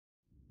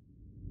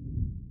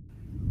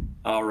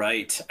All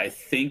right, I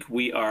think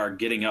we are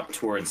getting up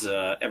towards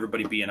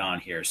everybody being on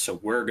here, so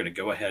we're going to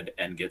go ahead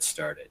and get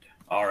started.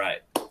 All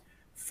right,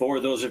 for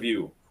those of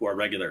you who are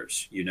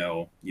regulars, you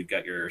know you've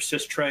got your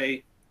sys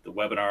tray, the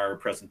webinar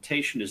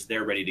presentation is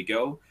there ready to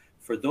go.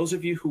 For those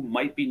of you who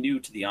might be new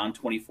to the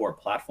On24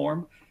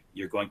 platform,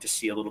 you're going to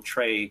see a little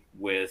tray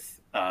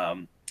with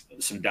some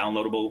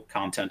downloadable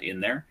content in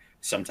there.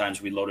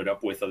 Sometimes we load it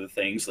up with other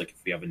things, like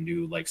if we have a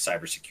new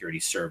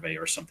cybersecurity survey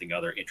or something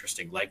other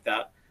interesting like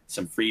that.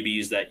 Some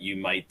freebies that you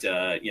might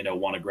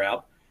want to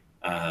grab.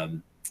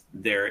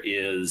 There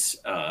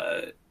is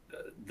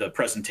the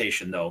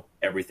presentation, though,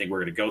 everything we're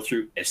going to go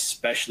through,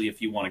 especially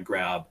if you want to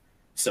grab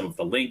some of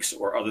the links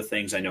or other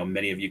things. I know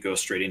many of you go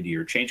straight into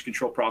your change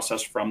control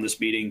process from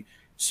this meeting,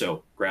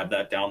 so grab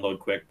that download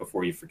quick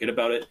before you forget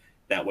about it.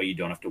 That way you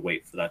don't have to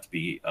wait for that to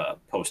be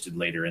posted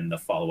later in the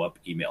follow-up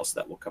emails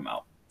that will come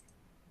out.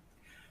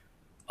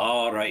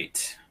 All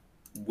right.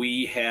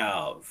 We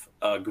have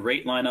a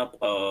great lineup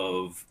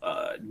of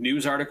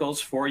news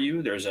articles for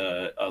you. There's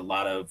a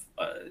lot of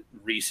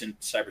recent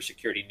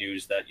cybersecurity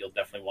news that you'll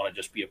definitely want to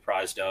just be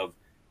apprised of.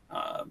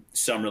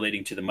 Some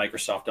relating to the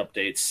Microsoft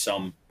updates,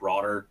 some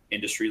broader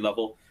industry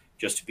level,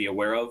 just to be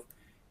aware of.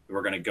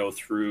 We're going to go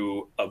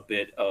through a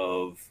bit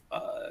of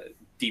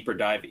deeper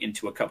dive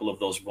into a couple of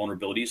those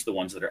vulnerabilities, the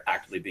ones that are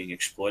actively being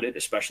exploited,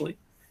 especially.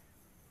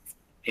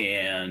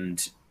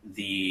 And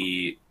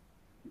the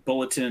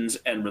bulletins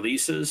and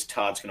releases,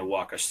 Todd's going to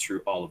walk us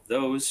through all of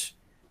those.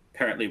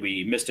 Apparently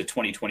we missed a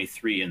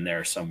 2023 in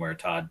there somewhere,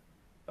 Todd.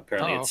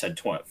 Apparently it said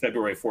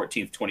February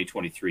 14th,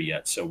 2023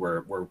 yet. So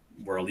we're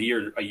a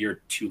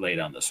year too late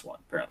on this one,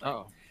 apparently.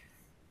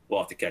 We'll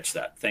have to catch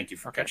that. Thank you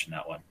for catching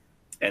that one.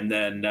 And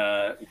then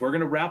we're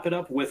going to wrap it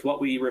up with what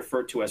we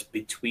refer to as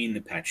between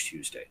the patch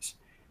Tuesdays.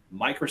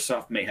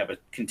 Microsoft may have a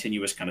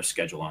continuous kind of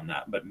schedule on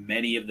that, but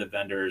many of the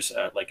vendors,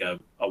 like a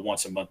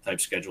once a month type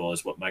schedule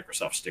is what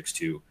Microsoft sticks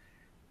to.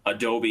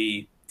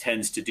 Adobe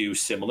tends to do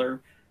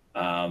similar.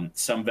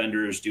 Some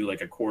vendors do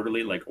like a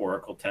quarterly, like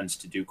Oracle tends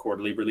to do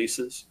quarterly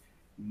releases.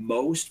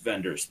 Most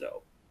vendors,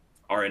 though,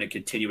 are in a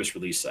continuous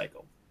release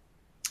cycle.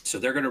 So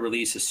they're going to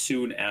release as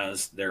soon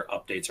as their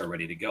updates are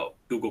ready to go.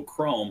 Google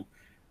Chrome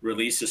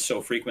releases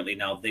so frequently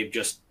now, they've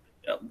just,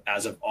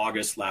 as of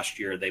August last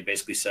year, they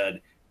basically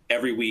said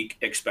every week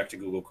expect a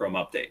Google Chrome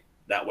update.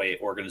 That way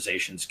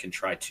organizations can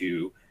try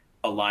to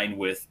align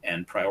with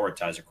and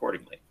prioritize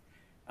accordingly.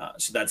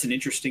 So that's an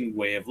interesting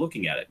way of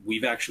looking at it.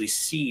 We've actually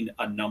seen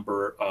a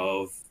number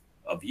of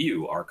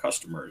you, our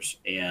customers,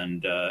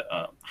 and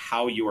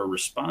how you are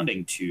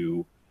responding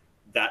to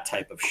that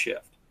type of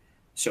shift.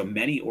 So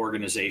many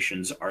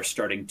organizations are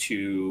starting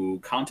to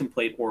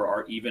contemplate or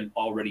are even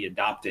already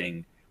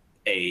adopting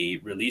a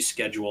release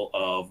schedule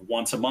of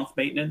once a month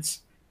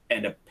maintenance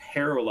and a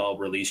parallel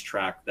release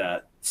track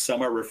that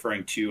some are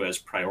referring to as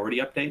priority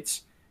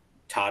updates.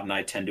 Todd and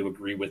I tend to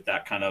agree with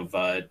that kind of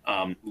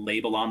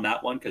label on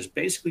that one, because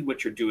basically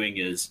what you're doing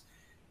is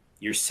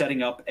you're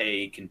setting up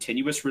a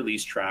continuous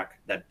release track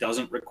that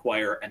doesn't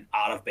require an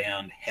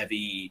out-of-band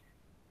heavy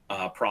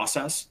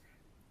process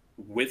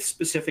with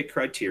specific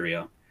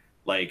criteria,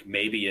 like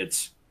maybe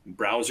it's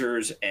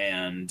browsers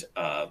and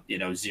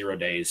 0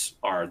 days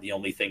are the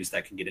only things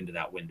that can get into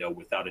that window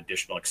without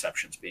additional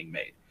exceptions being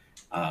made.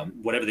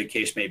 Whatever the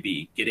case may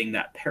be, getting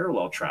that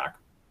parallel track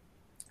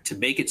to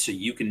make it so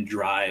you can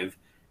drive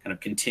kind of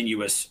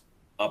continuous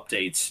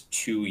updates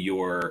to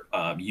your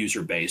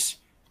user base,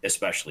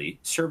 especially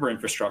server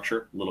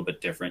infrastructure, a little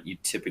bit different. You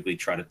typically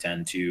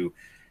tend to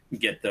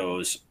get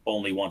those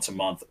only once a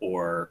month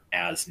or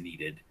as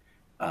needed.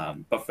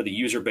 But for the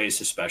user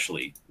base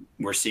especially,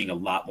 we're seeing a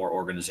lot more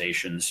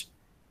organizations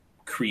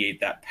create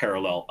that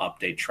parallel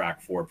update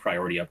track for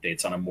priority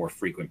updates on a more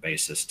frequent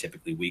basis,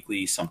 typically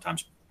weekly,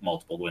 sometimes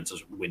multiple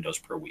windows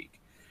per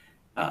week.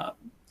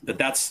 But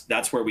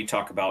that's where we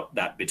talk about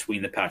that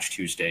between the patch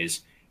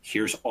Tuesdays.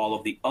 Here's all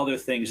of the other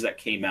things that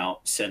came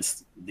out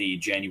since the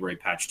January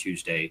patch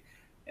Tuesday,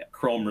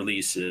 Chrome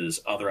releases,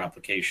 other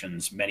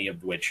applications, many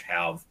of which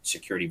have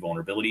security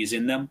vulnerabilities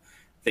in them,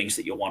 things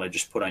that you'll want to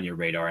just put on your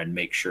radar and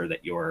make sure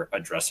that you're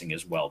addressing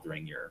as well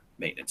during your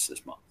maintenance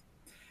this month.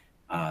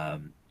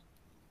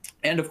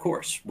 And of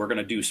course, we're going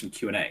to do some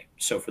Q&A.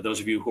 So for those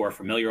of you who are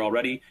familiar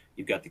already,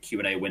 you've got the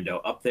Q&A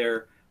window up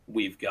there.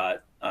 We've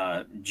got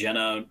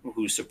Jenna,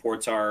 who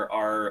supports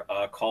our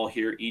call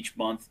here each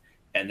month.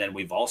 And then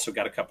we've also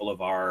got a couple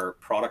of our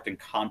product and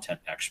content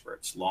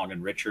experts. Long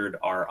and Richard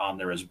are on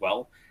there as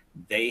well.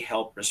 They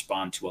help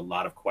respond to a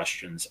lot of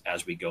questions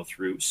as we go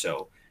through.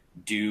 So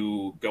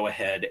do go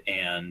ahead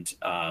and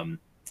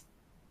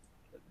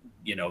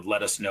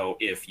let us know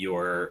if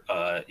you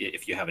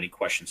have any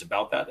questions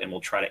about that, and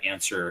we'll try to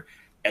answer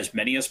as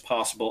many as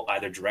possible,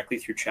 either directly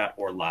through chat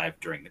or live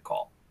during the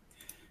call.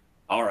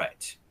 All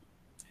right.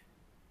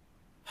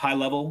 High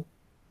level.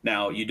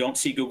 Now, you don't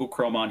see Google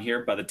Chrome on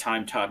here. By the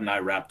time Todd and I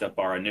wrapped up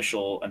our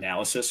initial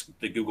analysis,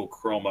 the Google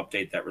Chrome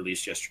update that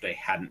released yesterday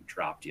hadn't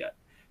dropped yet.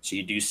 So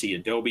you do see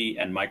Adobe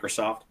and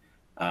Microsoft.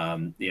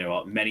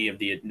 Many of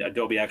the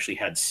Adobe actually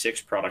had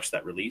 6 products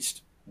that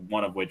released.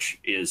 one of which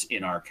is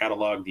in our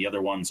catalog. The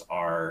other ones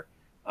are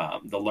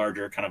the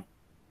larger kind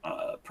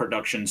of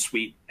production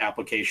suite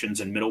applications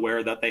and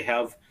middleware that they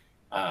have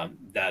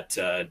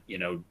that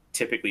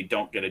typically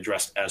don't get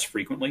addressed as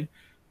frequently.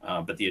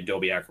 But the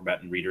Adobe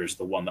Acrobat and Reader is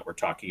the one that we're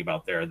talking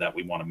about there that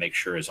we want to make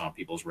sure is on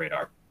people's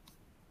radar.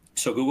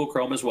 So Google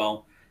Chrome as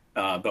well,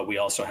 but we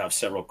also have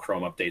several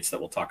Chrome updates that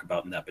we'll talk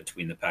about in that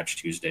Between the Patch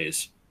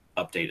Tuesdays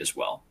update as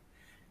well.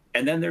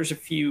 And then there's a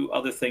few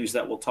other things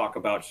that we'll talk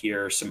about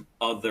here, some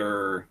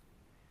other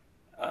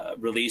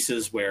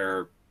releases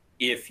where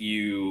if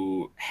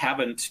you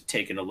haven't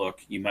taken a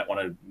look, you might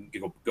want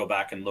to go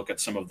back and look at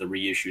some of the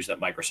reissues that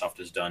Microsoft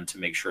has done to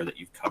make sure that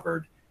you've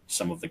covered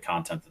some of the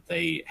content that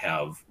they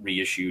have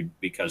reissued,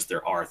 because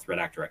there are threat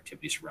actor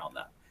activities around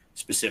that.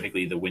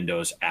 Specifically, the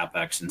Windows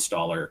AppX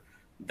installer,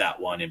 that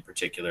one in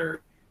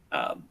particular,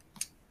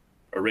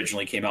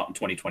 originally came out in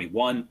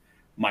 2021.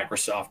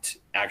 Microsoft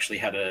actually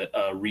had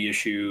a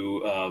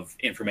reissue of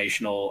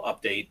informational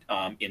update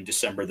in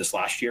December this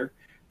last year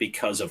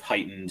because of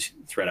heightened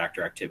threat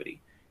actor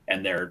activity.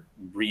 And they're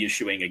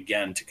reissuing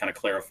again to kind of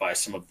clarify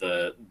some of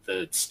the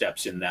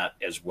steps in that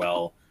as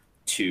well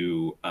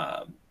to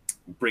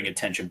bring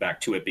attention back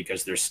to it,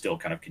 because there's still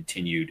kind of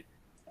continued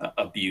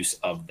abuse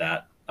of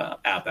that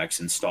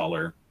AppX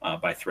installer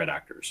by threat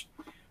actors.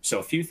 So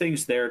a few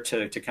things there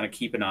to kind of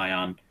keep an eye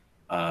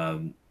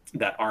on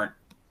that aren't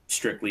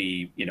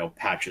strictly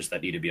patches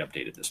that need to be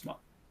updated this month.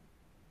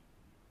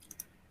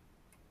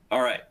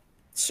 All right.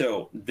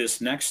 So this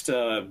next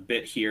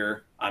bit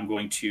here, I'm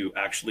going to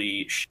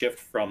actually shift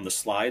from the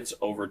slides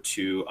over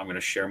to, I'm going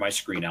to share my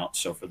screen out.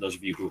 So for those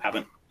of you who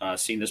haven't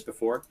seen this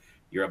before,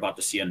 you're about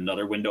to see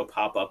another window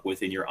pop up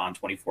within your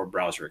On24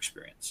 browser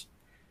experience.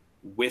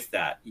 With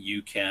that,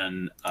 you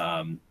can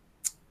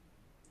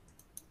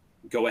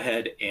go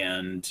ahead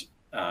and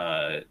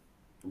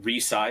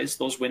resize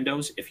those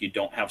windows if you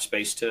don't have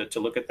space to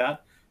look at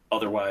that.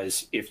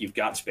 Otherwise, if you've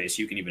got space,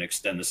 you can even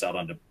extend this out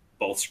onto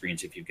both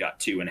screens if you've got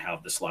two and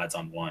have the slides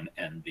on one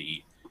and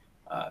the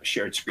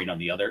shared screen on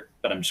the other.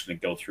 But I'm just going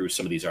to go through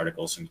some of these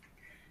articles and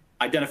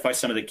identify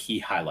some of the key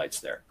highlights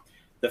there.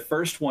 The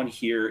first one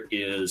here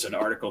is an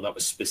article that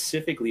was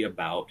specifically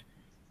about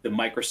the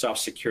Microsoft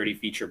security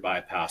feature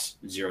bypass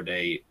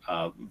zero-day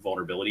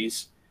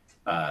vulnerabilities,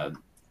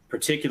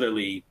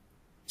 particularly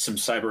some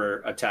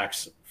cyber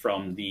attacks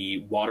from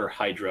the Water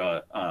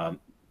Hydra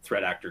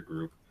threat actor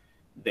group.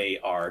 They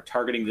are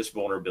targeting this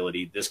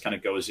vulnerability. This kind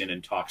of goes in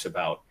and talks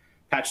about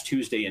Patch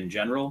Tuesday in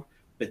general,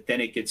 but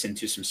then it gets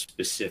into some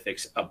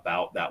specifics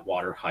about that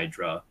Water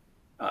Hydra,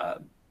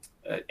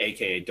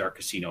 aka Dark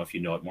Casino, if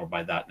you know it more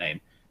by that name,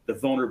 the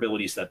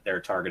vulnerabilities that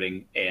they're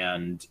targeting,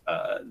 and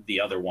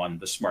the other one,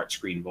 the Smart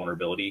Screen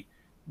vulnerability,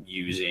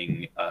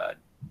 using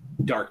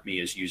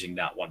DarkMe is using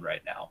that one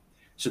right now.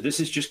 So this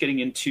is just getting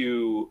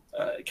into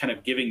kind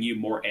of giving you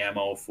more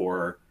ammo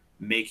for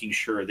making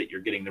sure that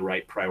you're getting the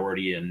right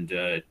priority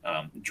and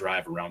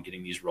drive around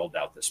getting these rolled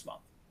out this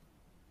month.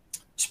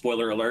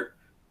 Spoiler alert,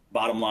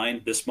 bottom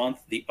line, this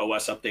month, the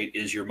OS update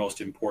is your most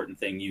important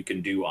thing you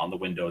can do on the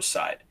Windows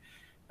side.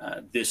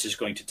 This is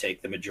going to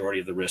take the majority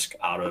of the risk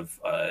out of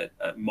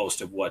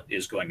most of what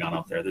is going on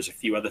out there. There's a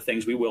few other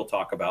things we will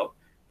talk about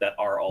that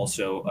are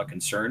also a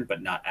concern,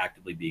 but not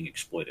actively being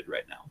exploited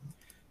right now.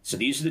 So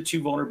these are the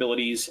two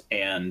vulnerabilities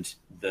and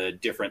the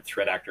different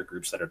threat actor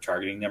groups that are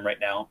targeting them right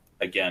now.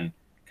 Again,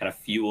 kind of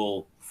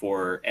fuel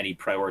for any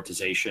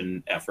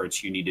prioritization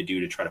efforts you need to do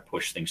to try to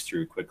push things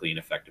through quickly and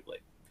effectively.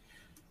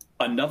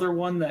 Another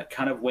one that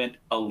kind of went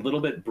a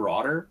little bit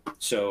broader.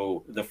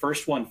 So the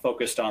first one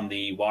focused on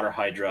the Water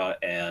Hydra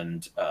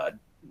and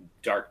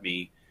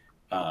DarkMe.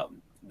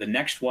 The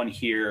next one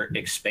here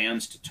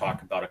expands to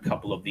talk about a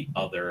couple of the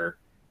other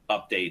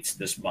updates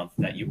this month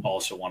that you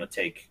also want to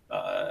take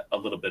a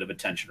little bit of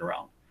attention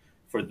around.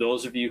 For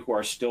those of you who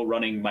are still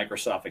running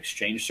Microsoft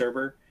Exchange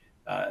Server,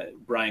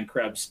 Brian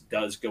Krebs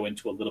does go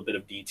into a little bit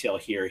of detail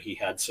here. He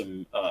had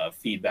some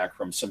feedback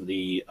from some of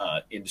the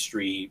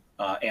industry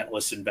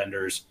analysts and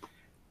vendors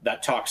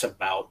that talks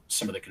about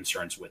some of the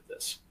concerns with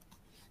this.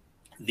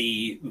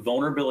 The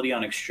vulnerability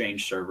on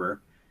Exchange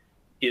Server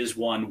is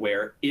one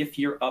where if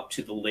you're up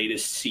to the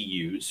latest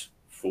CUs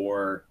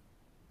for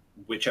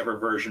whichever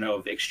version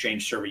of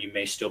Exchange Server you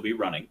may still be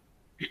running,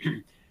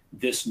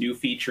 this new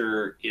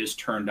feature is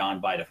turned on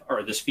by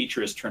this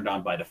feature is turned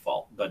on by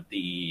default. But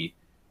the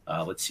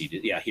let's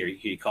see, yeah, here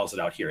he calls it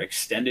out here: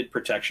 extended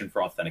protection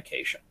for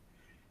authentication.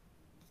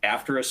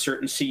 After a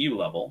certain CU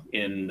level,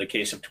 in the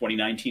case of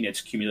 2019,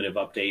 it's cumulative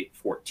update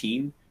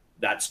 14.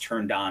 That's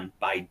turned on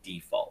by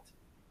default.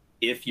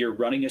 If you're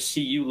running a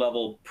CU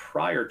level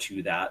prior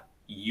to that,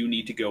 you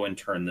need to go and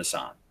turn this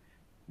on.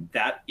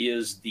 That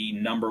is the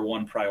number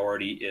one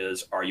priority: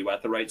 is, are you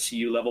at the right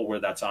CU level where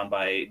that's on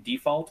by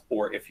default?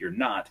 Or if you're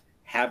not,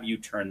 have you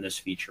turned this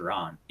feature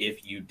on?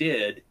 If you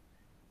did,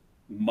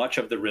 much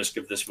of the risk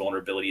of this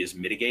vulnerability is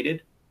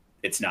mitigated.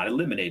 It's not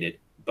eliminated,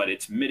 but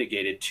it's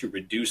mitigated to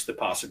reduce the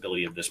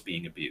possibility of this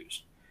being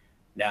abused.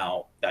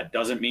 Now, that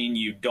doesn't mean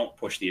you don't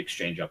push the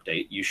Exchange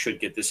update. You should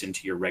get this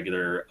into your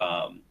regular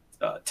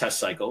test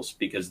cycles,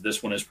 because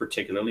this one is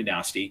particularly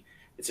nasty.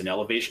 It's an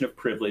elevation of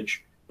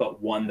privilege,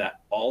 but one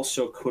that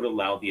also could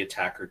allow the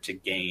attacker to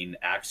gain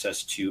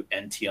access to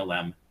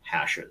NTLM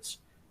hashes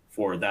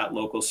for that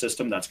local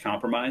system that's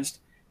compromised.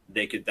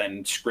 They could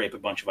then scrape a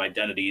bunch of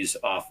identities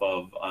off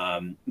of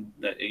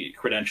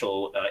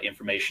credential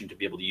information to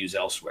be able to use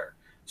elsewhere.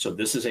 So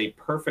this is a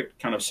perfect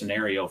kind of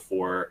scenario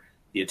for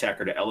the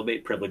attacker to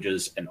elevate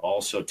privileges and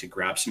also to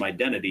grab some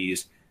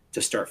identities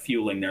to start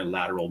fueling their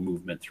lateral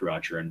movement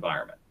throughout your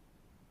environment.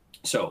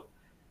 So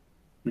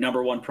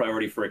number one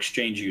priority for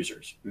Exchange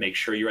users, make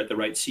sure you're at the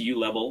right CU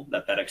level,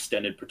 that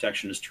extended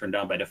protection is turned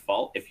on by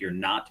default. If you're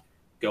not,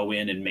 go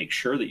in and make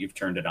sure that you've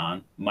turned it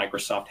on.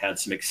 Microsoft had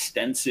some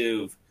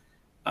extensive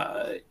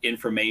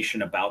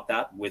information about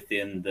that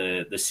within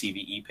the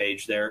CVE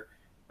page there.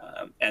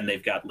 And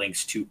they've got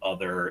links to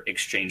other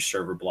Exchange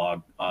Server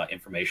blog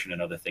information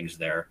and other things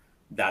there.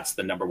 That's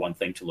the number one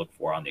thing to look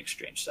for on the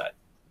Exchange side.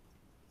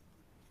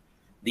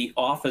 The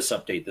Office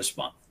update this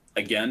month,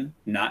 again,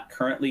 not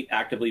currently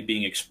actively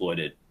being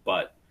exploited,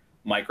 but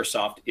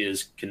Microsoft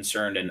is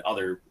concerned and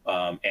other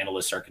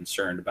analysts are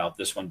concerned about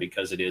this one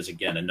because it is,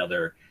 again,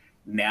 another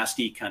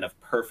nasty kind of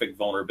perfect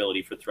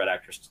vulnerability for threat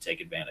actors to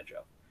take advantage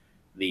of.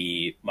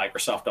 The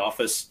Microsoft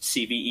Office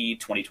CVE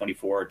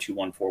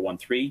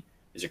 2024-21413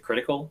 is a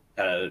critical,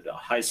 a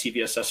high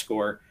CVSS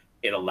score.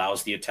 It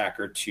allows the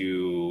attacker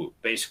to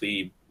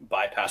basically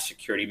bypass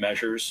security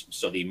measures.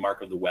 So the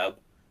mark of the web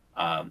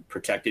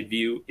protected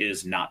view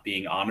is not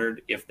being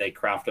honored if they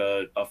craft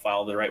a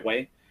file the right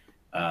way.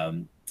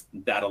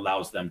 That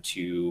allows them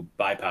to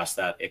bypass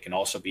that. It can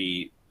also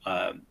be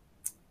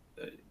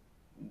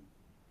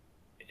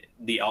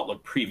the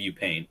Outlook preview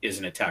pane is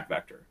an attack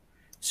vector.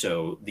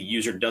 So the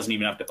user doesn't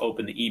even have to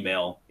open the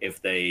email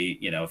if they,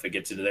 if it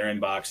gets into their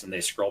inbox and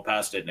they scroll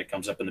past it and it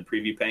comes up in the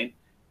preview pane,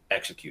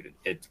 executed.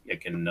 It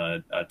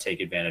can take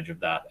advantage of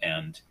that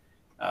and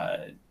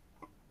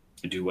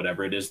do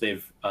whatever it is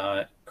they've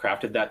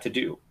crafted that to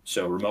do.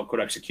 So remote code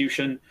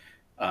execution,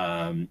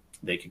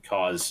 they could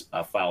cause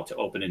a file to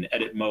open in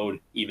edit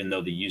mode, even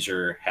though the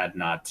user had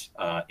not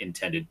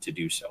intended to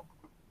do so.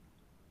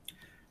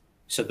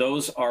 So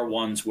those are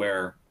ones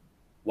where,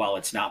 while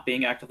it's not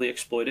being actively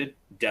exploited,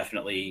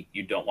 definitely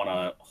you don't want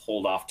to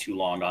hold off too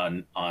long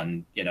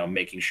on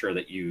making sure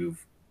that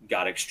you've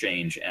got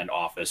Exchange and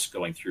Office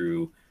going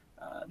through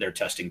their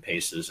testing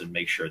paces and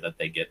make sure that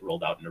they get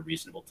rolled out in a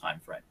reasonable time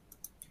frame.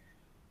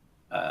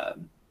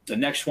 The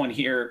next one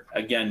here,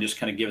 again, just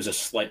kind of gives a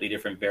slightly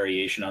different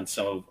variation on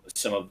some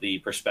of the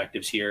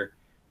perspectives here.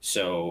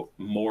 So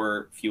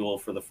more fuel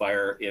for the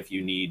fire if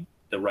you need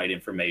the right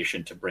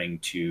information to bring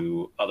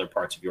to other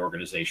parts of your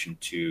organization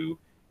to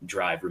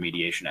drive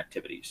remediation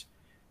activities.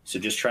 So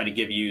just trying to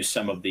give you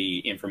some of the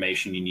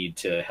information you need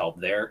to help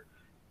there.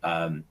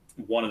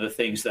 One of the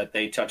things that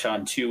they touch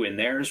on too in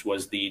theirs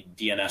was the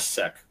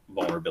DNSSEC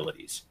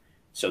vulnerabilities.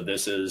 So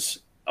this is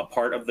a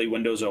part of the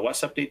Windows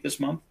OS update this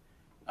month.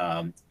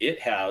 It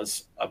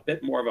has a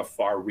bit more of a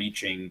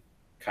far-reaching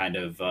kind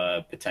of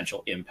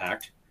potential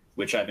impact,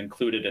 which I've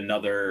included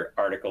another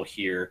article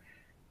here.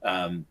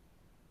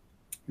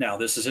 Now,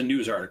 this is a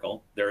news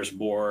article. There's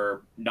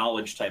more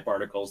knowledge-type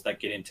articles that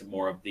get into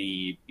more of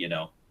the,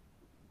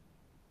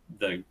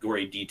 the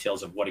gory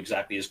details of what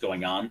exactly is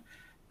going on.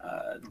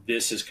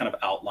 This is kind of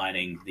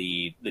outlining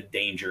the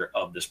danger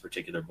of this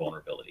particular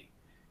vulnerability.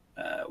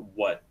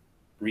 What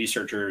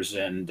researchers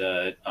and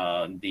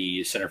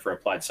the Center for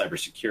Applied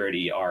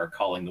Cybersecurity are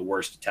calling the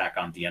worst attack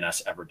on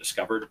DNS ever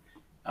discovered.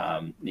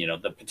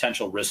 The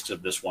potential risks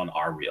of this one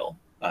are real.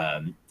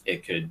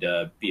 It could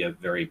be a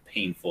very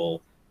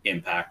painful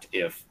impact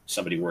if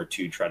somebody were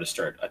to try to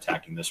start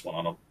attacking this one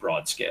on a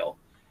broad scale.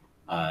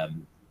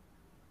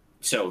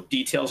 So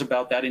details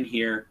about that in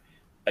here.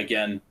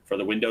 Again, for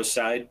the Windows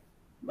side,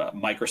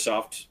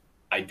 Microsoft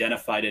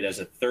identified it as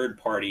a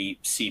third-party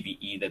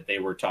CVE that they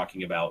were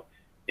talking about.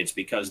 It's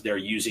because they're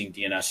using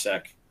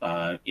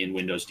DNSSEC in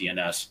Windows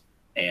DNS,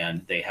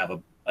 and they have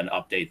an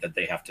update that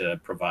they have to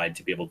provide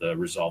to be able to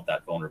resolve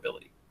that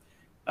vulnerability.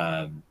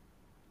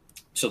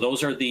 So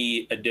those are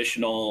the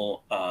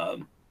additional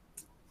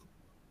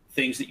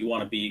things that you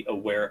want to be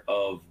aware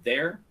of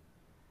there.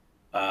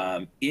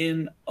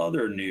 In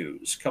other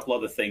news, a couple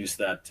other things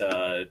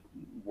that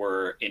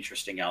were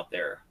interesting out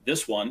there.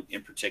 This one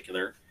in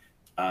particular,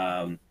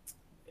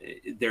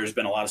 there's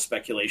been a lot of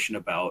speculation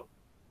about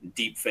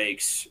deep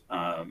fakes,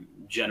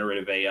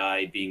 generative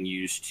AI being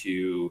used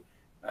to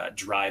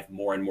drive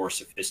more and more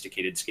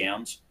sophisticated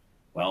scams.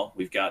 Well,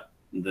 we've got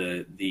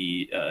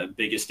the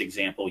biggest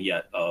example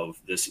yet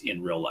of this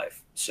in real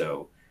life.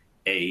 So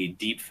a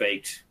deep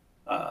faked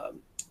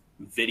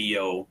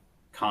video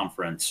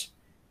conference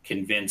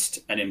convinced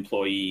an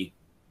employee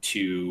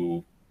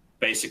to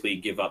basically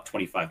give up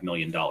 $25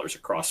 million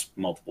across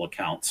multiple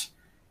accounts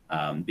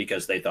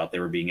because they thought they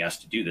were being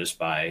asked to do this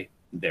by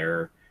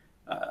their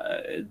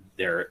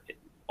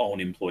own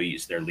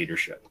employees, their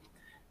leadership.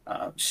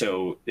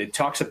 So it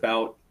talks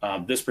about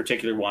this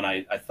particular one.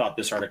 I thought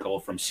this article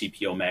from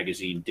CPO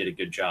magazine did a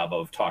good job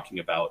of talking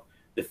about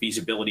the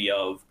feasibility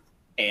of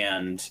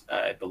And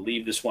I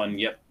believe this one,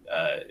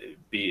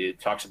 it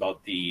talks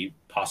about the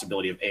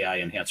possibility of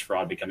AI-enhanced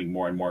fraud becoming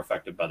more and more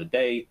effective by the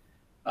day,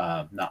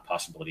 not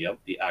possibility of,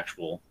 the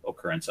actual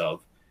occurrence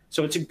of.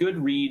 So it's a good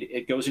read.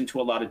 It goes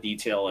into a lot of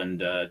detail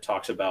and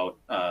talks about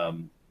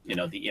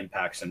the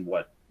impacts and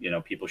what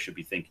people should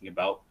be thinking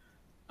about.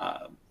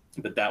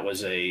 But that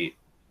was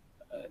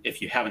if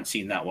you haven't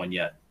seen that one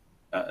yet,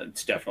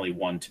 it's definitely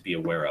one to be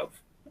aware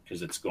of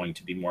because it's going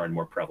to be more and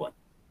more prevalent.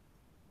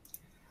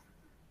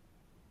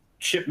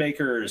 Chip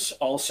makers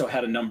also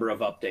had a number of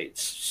updates.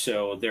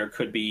 So there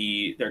could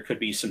be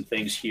some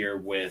things here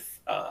with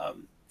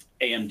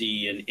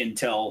AMD and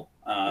Intel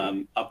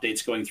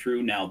updates going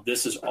through. Now,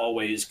 this is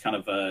always kind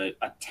of a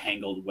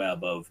tangled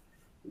web of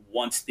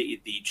once the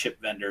chip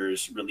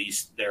vendors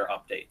release their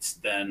updates,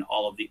 then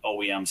all of the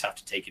OEMs have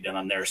to take it in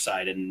on their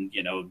side and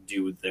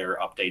do their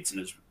updates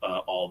and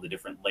all the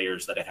different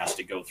layers that it has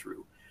to go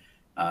through.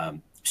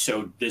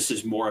 So this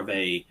is more of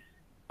a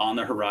on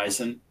the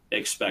horizon.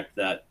 Expect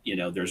that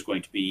there's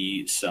going to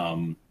be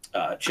some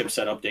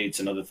chipset updates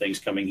and other things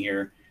coming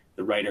here.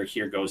 The writer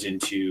here goes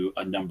into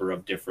a number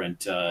of different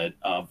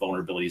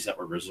vulnerabilities that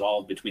were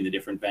resolved between the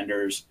different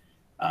vendors.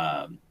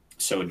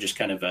 So just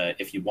kind of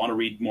if you want to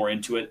read more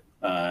into it,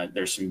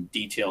 there's some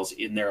details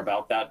in there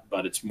about that,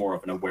 but it's more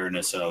of an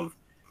awareness of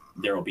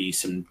there will be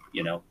some,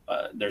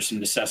 there's some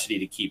necessity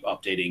to keep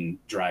updating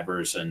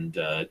drivers and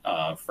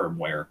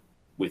firmware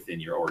within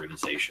your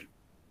organization.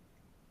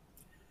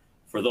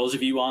 For those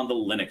of you on the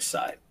Linux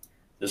side,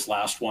 this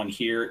last one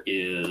here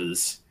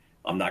is,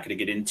 I'm not going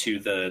to get into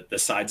the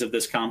sides of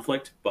this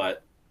conflict,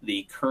 but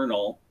the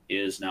kernel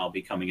is now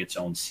becoming its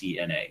own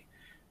CNA.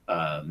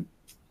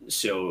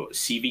 So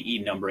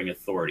CVE numbering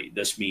authority.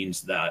 This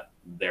means that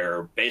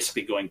they're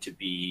basically going to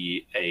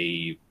be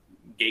a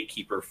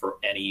gatekeeper for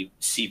any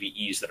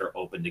CVEs that are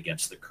opened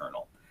against the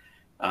kernel.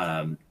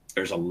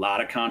 There's a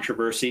lot of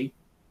controversy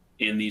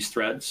in these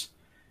threads.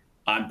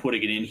 I'm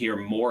putting it in here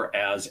more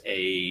as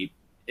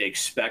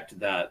expect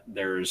that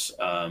there's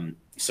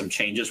some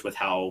changes with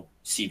how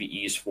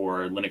CVEs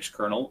for Linux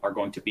kernel are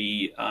going to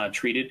be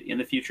treated in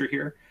the future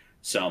here.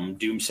 Some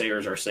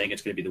doomsayers are saying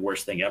it's going to be the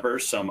worst thing ever.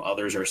 Some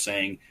others are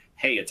saying,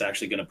 hey, it's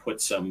actually going to put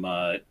some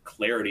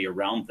clarity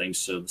around things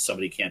so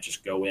somebody can't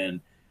just go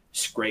in,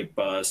 scrape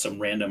some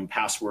random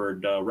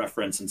password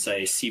reference and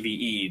say,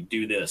 CVE,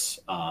 do this.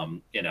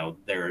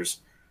 There's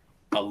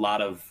a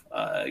lot of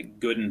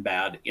good and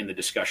bad in the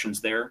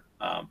discussions there.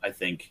 I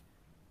think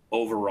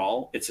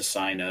overall, it's a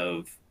sign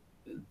of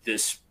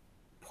this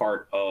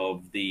part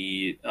of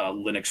the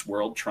Linux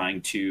world trying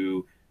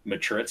to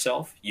mature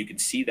itself. You can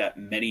see that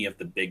many of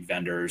the big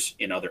vendors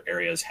in other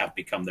areas have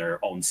become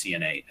their own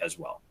CNA as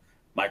well.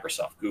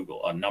 Microsoft,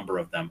 Google, a number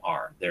of them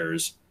are.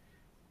 There's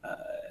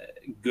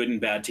good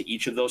and bad to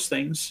each of those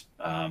things,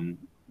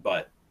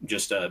 but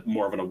just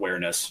more of an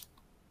awareness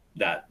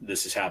that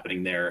this is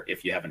happening there.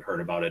 If you haven't heard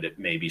about it, it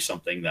may be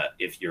something that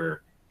if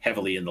you're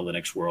heavily in the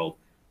Linux world,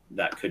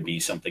 that could be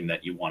something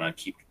that you want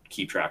to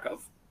keep track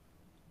of.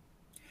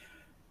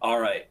 All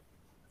right.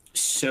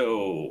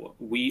 So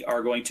we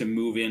are going to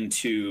move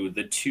into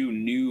the two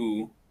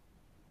new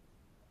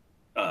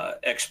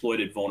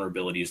exploited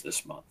vulnerabilities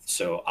this month.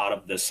 So out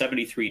of the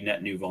 73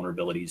 net new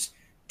vulnerabilities,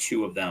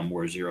 2 of them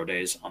were 0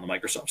 days on the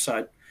Microsoft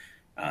side.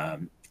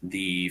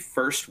 The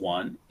first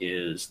one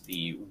is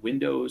the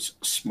Windows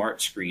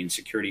Smart Screen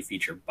security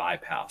feature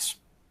bypass.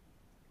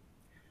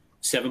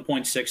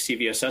 7.6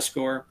 CVSS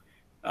score,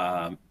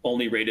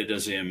 only rated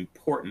as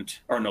important,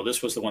 or no,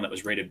 this was the one that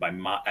was rated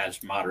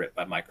as moderate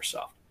by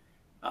Microsoft.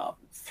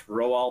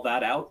 Throw all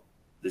that out.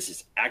 This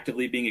is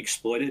actively being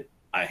exploited.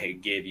 I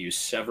gave you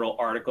several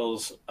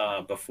articles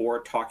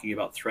before talking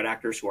about threat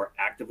actors who are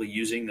actively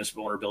using this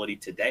vulnerability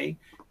today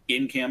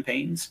in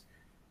campaigns.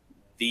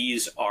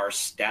 These are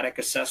static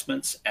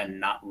assessments and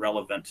not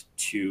relevant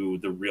to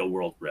the real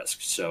world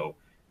risk. So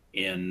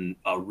in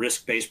a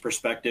risk-based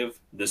perspective,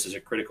 this is a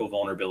critical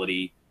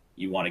vulnerability.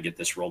 You want to get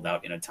this rolled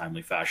out in a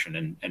timely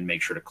fashion and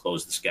make sure to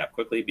close this gap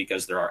quickly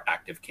because there are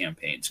active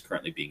campaigns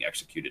currently being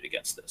executed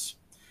against this.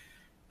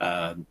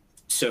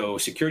 So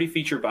security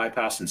feature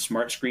bypass and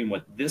smart screen,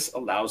 what this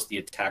allows the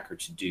attacker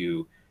to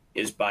do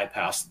is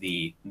bypass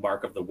the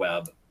mark of the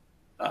web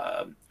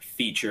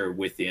feature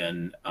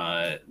within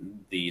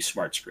the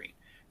smart screen.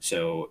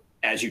 So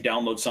as you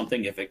download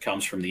something, if it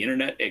comes from the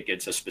internet, it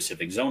gets a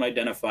specific zone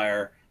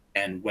identifier.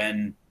 And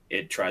when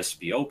it tries to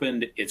be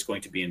opened, it's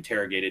going to be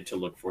interrogated to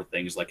look for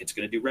things like it's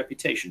going to do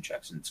reputation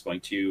checks and it's going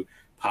to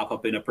pop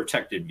up in a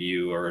protected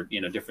view or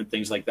different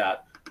things like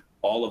that.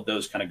 All of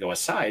those kind of go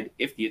aside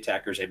if the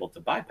attacker is able to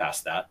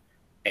bypass that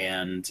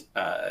and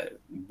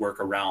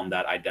work around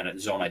that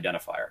zone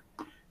identifier.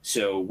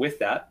 So with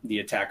that, the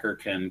attacker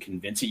can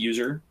convince a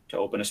user to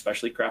open a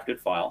specially crafted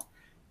file.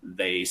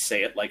 They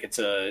say it like it's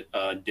a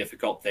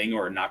difficult thing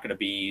or not going to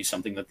be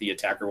something that the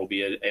attacker will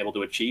be able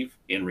to achieve.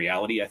 In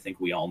reality, I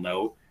think we all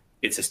know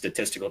it's a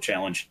statistical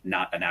challenge,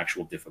 not an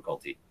actual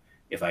difficulty.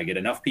 If I get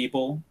enough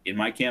people in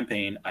my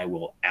campaign, I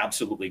will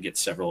absolutely get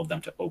several of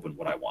them to open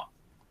what I want.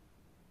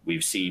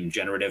 We've seen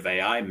generative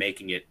AI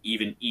making it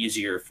even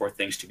easier for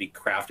things to be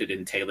crafted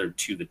and tailored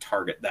to the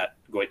target that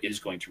is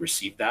going to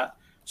receive that.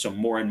 So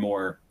more and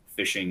more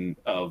phishing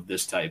of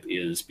this type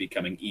is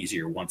becoming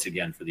easier once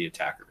again for the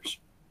attackers.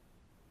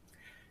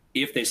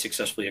 If they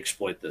successfully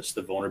exploit this,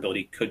 the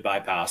vulnerability could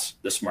bypass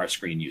the smart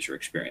screen user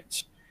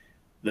experience.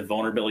 The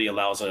vulnerability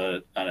allows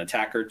an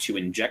attacker to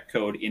inject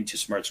code into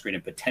smart screen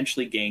and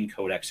potentially gain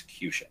code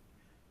execution,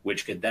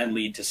 which could then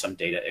lead to some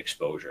data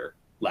exposure,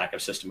 lack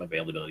of system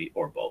availability,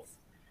 or both.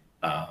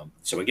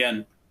 So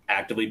again,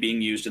 actively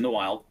being used in the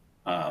wild.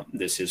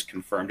 This is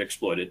confirmed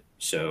exploited,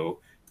 so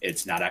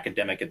it's not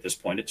academic at this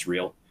point, it's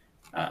real.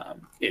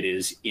 It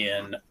is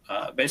in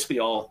basically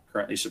all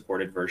currently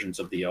supported versions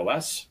of the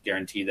OS.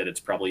 Guarantee that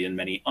it's probably in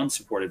many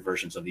unsupported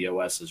versions of the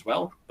OS as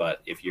well,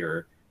 but if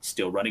you're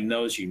still running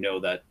those, you know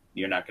that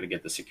you're not going to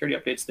get the security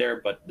updates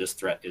there, but this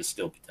threat is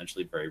still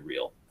potentially very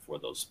real for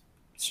those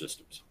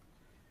systems.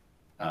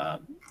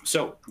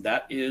 So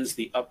that is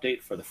the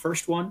update for the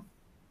first one.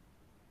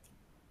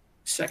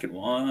 Second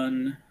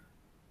one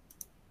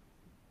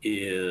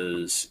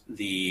is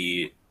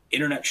the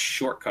Internet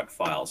Shortcut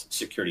Files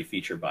Security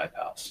Feature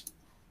Bypass.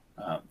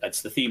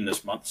 That's the theme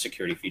this month,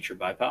 Security Feature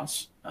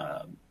Bypass.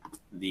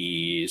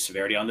 The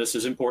severity on this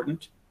is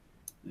important.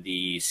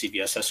 The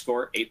CVSS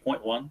score,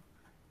 8.1.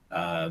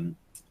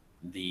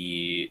 Let's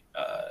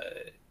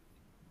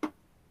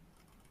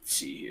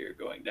see here,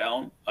 going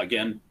down.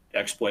 Again,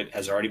 exploit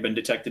has already been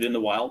detected in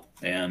the wild,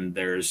 and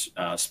there's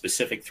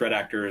specific threat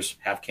actors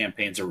have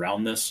campaigns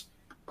around this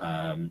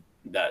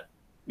that,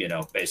 you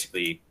know,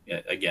 basically,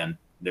 again,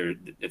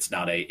 it's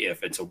not a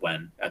if, it's a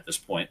when at this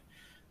point.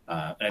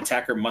 An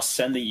attacker must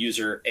send the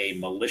user a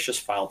malicious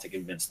file to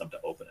convince them to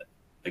open it.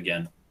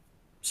 Again,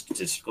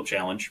 statistical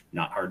challenge,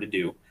 not hard to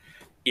do.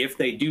 If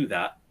they do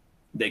that,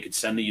 they could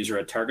send the user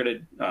a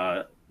targeted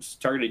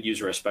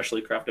user a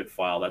specially crafted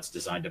file that's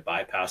designed to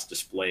bypass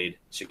displayed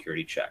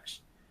security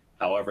checks.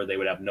 However, they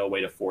would have no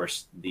way to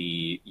force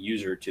the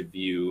user to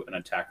view an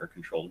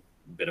attacker-controlled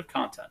bit of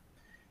content.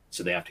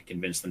 So they have to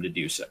convince them to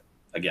do so.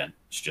 Again,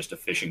 it's just a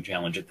phishing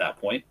challenge at that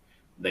point.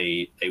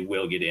 They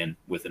will get in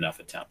with enough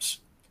attempts.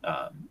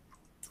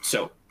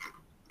 So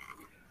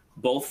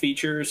both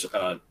features,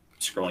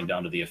 scrolling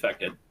down to the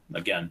affected,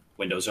 again,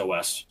 Windows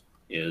OS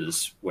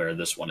is where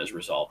this one is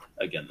resolved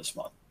again this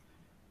month.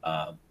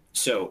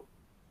 So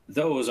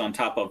those on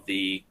top of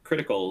the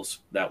criticals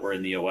that were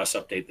in the OS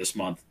update this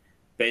month,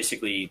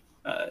 basically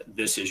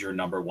this is your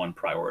number one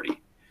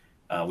priority.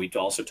 We've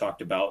also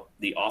talked about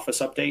the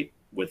Office update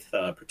with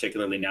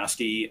particularly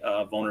nasty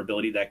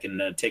vulnerability that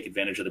can take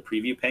advantage of the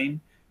preview pane.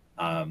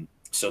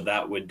 So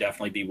that would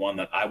definitely be one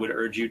that I would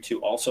urge you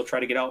to also try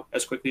to get out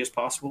as quickly as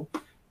possible.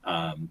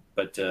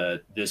 But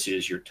this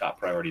is your top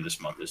priority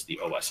this month, is the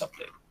OS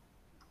update.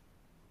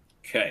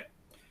 Okay.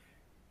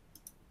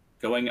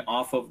 Going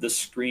off of the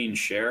screen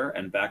share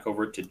and back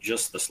over to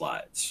just the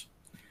slides.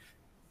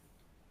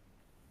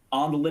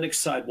 On the Linux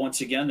side,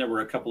 once again, there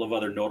were a couple of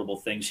other notable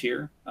things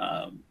here.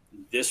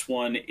 This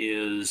one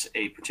is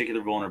a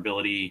particular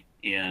vulnerability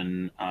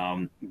in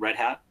Red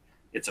Hat.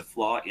 It's a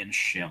flaw in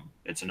shim.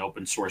 It's an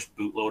open source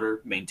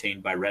bootloader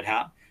maintained by Red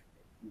Hat.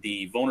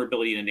 The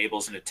vulnerability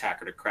enables an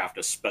attacker to craft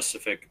a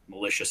specific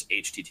malicious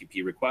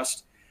HTTP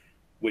request,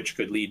 which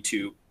could lead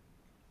to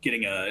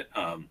getting a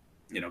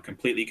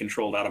completely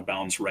controlled out of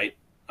bounds right,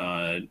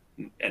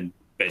 and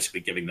basically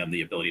giving them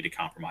the ability to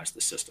compromise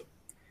the system.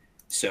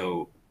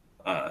 So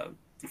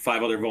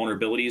 5 other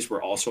vulnerabilities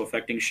were also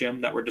affecting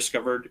shim that were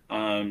discovered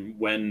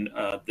when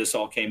this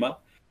all came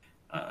up.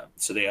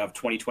 So they have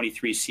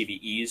 2023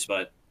 CVEs,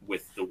 but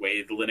with the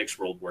way the Linux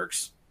world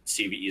works,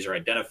 CVEs are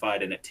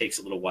identified, and it takes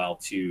a little while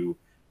to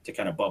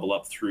kind of bubble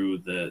up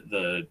through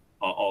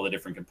all the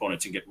different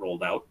components and get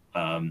rolled out.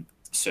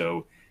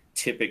 So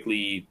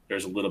typically,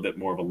 there's a little bit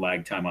more of a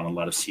lag time on a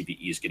lot of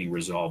CVEs getting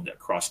resolved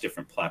across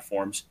different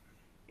platforms.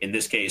 In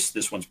this case,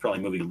 this one's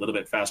probably moving a little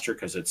bit faster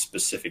because it's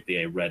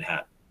specifically a Red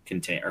Hat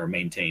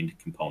maintained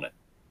component.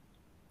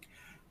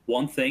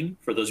 One thing,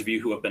 for those of you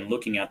who have been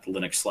looking at the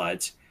Linux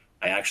slides,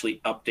 I actually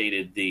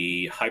updated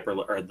the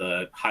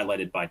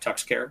highlighted by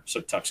TuxCare. So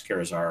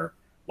TuxCare is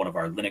one of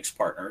our Linux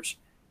partners.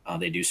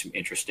 They do some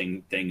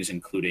interesting things,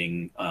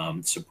 including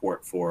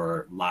support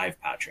for live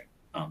patching.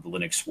 The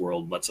Linux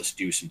world lets us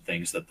do some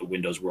things that the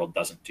Windows world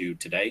doesn't do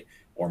today,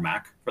 or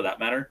Mac for that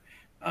matter.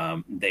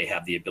 They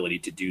have the ability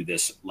to do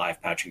this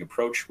live patching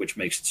approach, which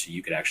makes it so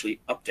you could actually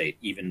update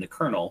even the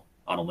kernel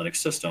on a Linux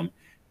system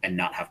and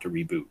not have to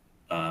reboot.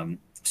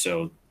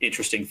 So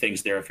interesting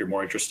things there if you're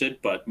more interested,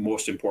 but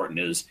most important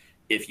is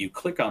if you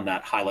click on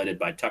that highlighted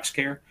by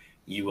TuxCare,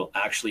 you will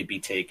actually be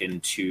taken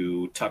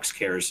to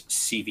TuxCare's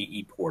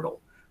CVE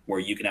portal, where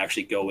you can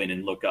actually go in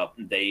and look up.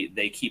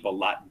 They keep a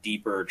lot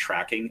deeper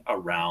tracking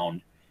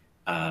around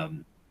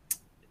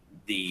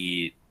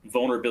the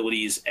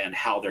vulnerabilities and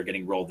how they're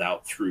getting rolled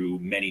out through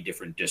many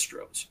different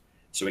distros.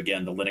 So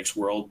again, the Linux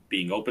world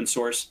being open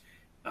source,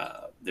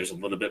 there's a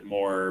little bit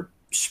more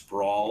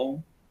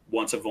sprawl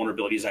once a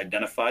vulnerability is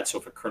identified. So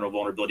if a kernel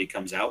vulnerability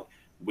comes out,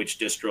 which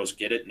distros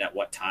get it and at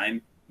what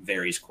time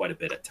varies quite a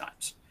bit at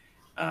times.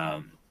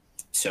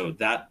 So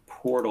that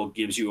portal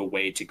gives you a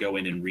way to go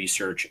in and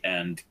research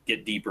and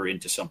get deeper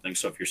into something.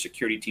 So if your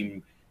security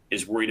team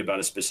is worried about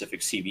a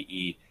specific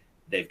CVE,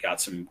 they've got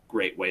some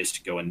great ways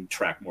to go and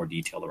track more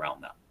detail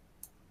around that.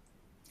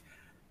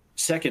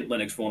 Second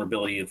Linux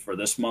vulnerability for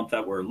this month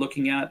that we're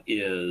looking at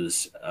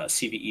is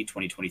CVE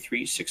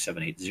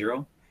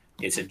 2023-6780.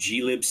 It's a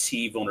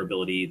glibc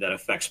vulnerability that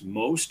affects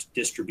most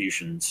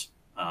distributions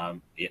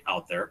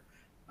out there.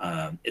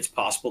 It's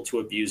possible to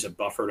abuse a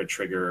buffer to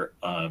trigger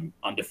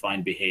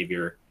undefined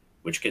behavior,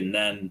 which can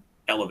then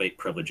elevate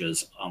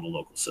privileges on the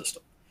local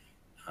system.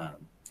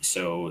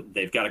 So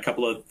they've got a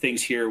couple of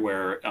things here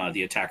where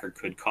the attacker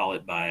could call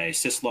it by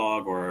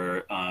syslog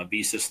or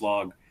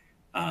vsyslog.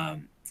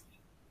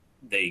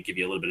 They give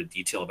you a little bit of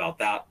detail about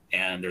that.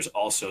 And there's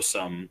also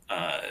some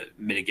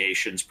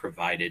mitigations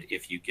provided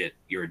if you get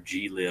your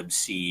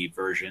glibc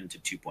version to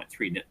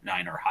 2.39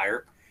 or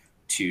higher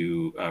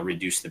to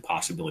reduce the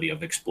possibility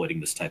of exploiting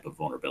this type of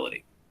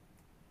vulnerability.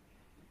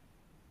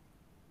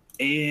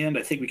 And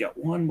I think we got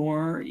one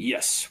more.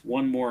 Yes,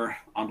 one more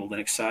on the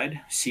Linux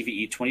side.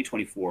 CVE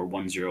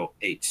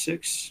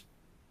 2024-1086.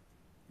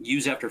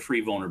 Use after free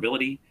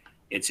vulnerability.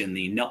 It's in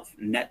the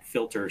net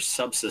filter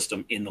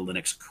subsystem in the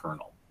Linux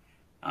kernel.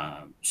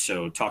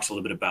 So it talks a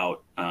little bit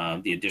about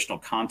the additional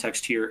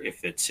context here.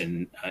 If it's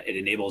in, it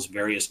enables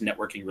various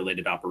networking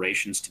related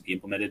operations to be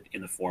implemented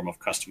in the form of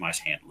customized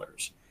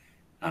handlers.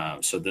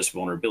 So this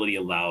vulnerability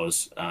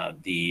allows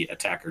the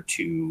attacker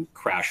to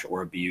crash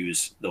or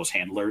abuse those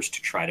handlers to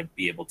try to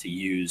be able to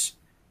use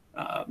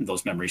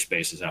those memory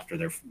spaces after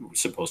they're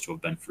supposed to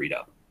have been freed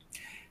up.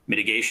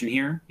 Mitigation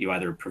here, you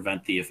either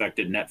prevent the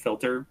affected net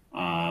filter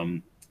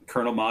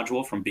kernel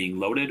module from being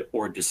loaded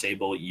or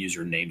disable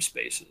user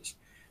namespaces.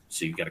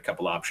 So you've got a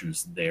couple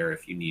options there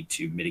if you need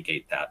to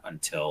mitigate that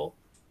until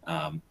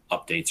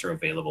updates are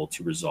available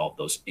to resolve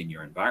those in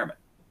your environment.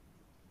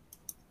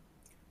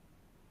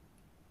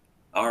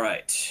 All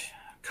right,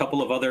 a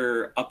couple of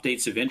other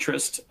updates of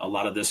interest. A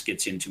lot of this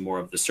gets into more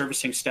of the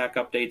servicing stack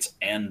updates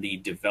and the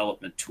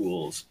development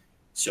tools.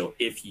 So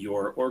if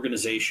your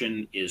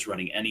organization is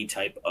running any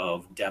type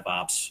of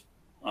DevOps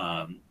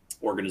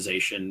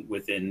organization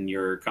within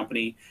your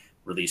company,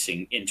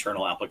 releasing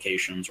internal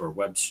applications or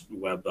web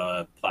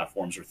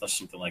platforms or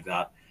something like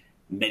that,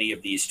 many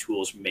of these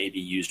tools may be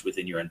used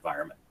within your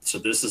environment. So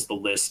this is the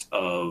list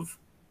of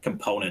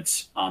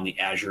components on the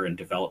Azure and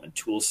development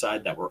tools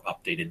side that were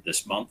updated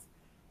this month.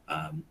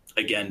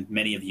 Again,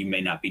 many of you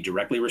may not be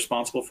directly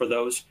responsible for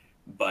those,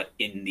 but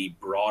in the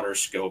broader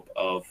scope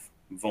of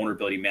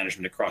vulnerability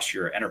management across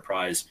your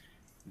enterprise,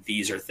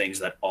 these are things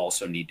that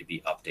also need to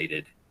be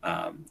updated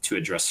to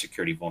address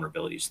security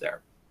vulnerabilities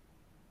there.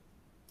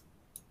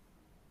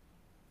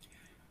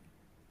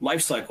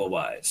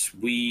 Lifecycle-wise,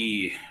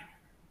 we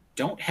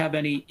don't have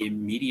any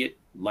immediate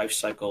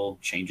lifecycle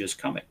changes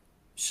coming.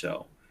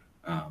 So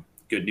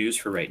good news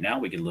for right now.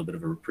 We get a little bit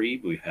of a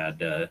reprieve. We've had,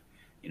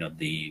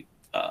 the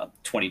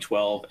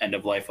 2012 end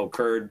of life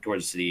occurred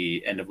towards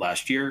the end of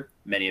last year.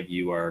 Many of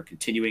you are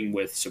continuing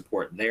with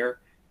support there.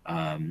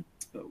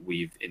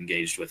 We've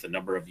engaged with a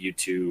number of you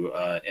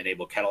to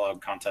enable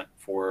catalog content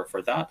for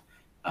that.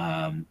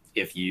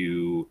 If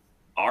you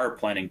are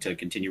planning to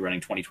continue running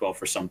 2012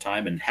 for some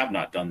time and have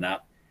not done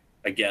that,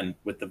 again,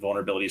 with the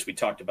vulnerabilities we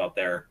talked about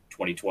there,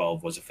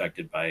 2012 was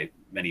affected by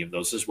many of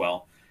those as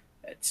well.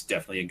 It's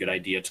definitely a good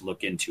idea to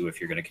look into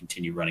if you're going to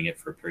continue running it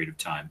for a period of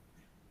time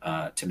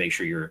to make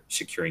sure you're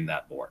securing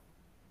that more.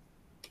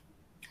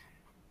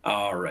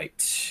 All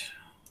right.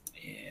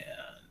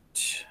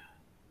 And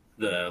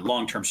the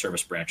long-term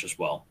service branch as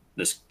well.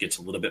 This gets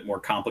a little bit more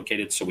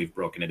complicated, so we've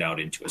broken it out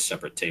into a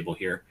separate table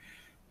here.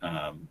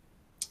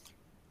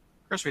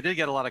 Chris, we did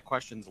get a lot of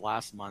questions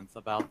last month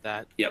about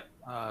that. Yep.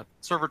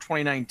 Server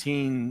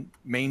 2019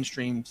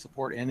 mainstream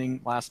support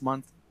ending last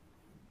month,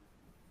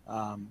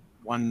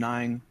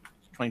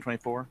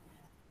 1/9/2024.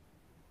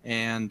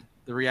 And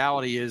the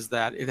reality is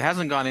that it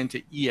hasn't gone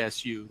into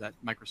ESU, that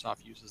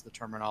Microsoft uses the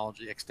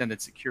terminology, extended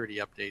security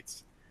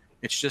updates.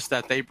 It's just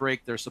that they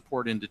break their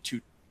support into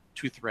two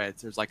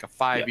threads. There's like a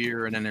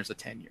 5-year and then there's a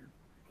 10-year.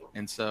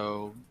 And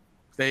so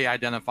they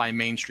identify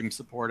mainstream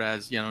support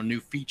as,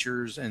 new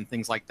features and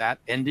things like that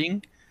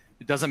ending.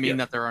 It doesn't mean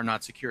that there are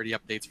not security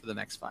updates for the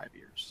next 5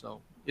 years.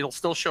 So it'll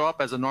still show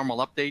up as a normal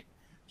update.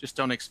 Just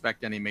don't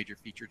expect any major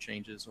feature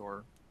changes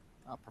or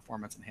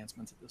performance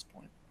enhancements at this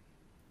point.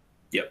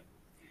 Yep.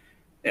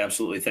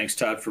 Absolutely. Thanks,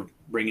 Todd, for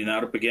bringing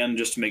that up again,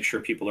 just to make sure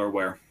people are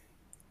aware.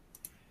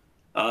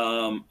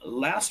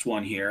 Last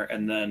one here,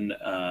 and then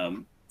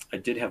I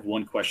did have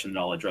one question that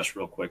I'll address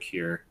real quick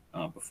here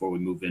before we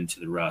move into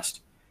the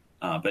rest.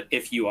 But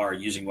if you are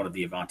using one of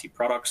the Ivanti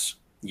products,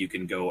 you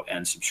can go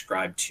and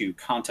subscribe to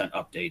content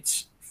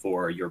updates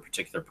for your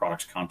particular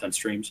product's content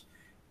streams.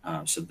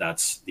 So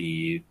that's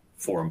the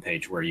forum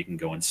page where you can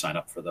go and sign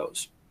up for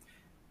those.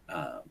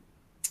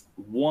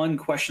 One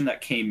question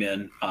that came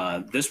in,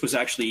 this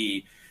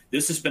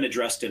has been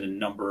addressed in a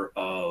number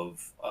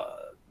of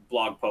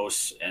blog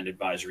posts and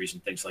advisories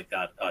and things like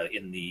that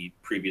in the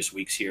previous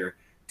weeks here,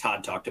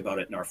 Todd talked about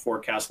it in our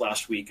forecast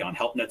last week on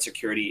HelpNet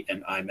security,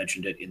 and I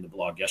mentioned it in the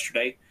blog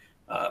yesterday.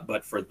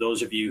 But for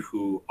those of you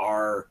who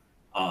are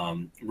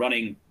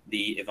running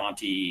the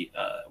Ivanti,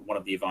 one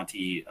of the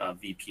Ivanti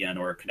VPN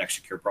or Connect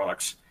Secure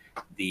products,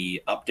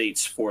 the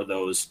updates for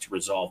those to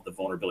resolve the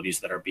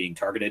vulnerabilities that are being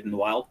targeted in the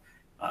wild,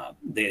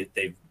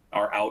 they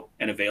are out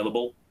and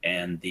available.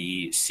 And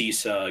the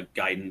CISA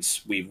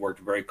guidance, we've worked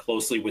very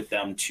closely with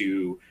them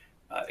to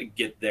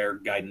get their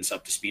guidance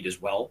up to speed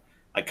as well.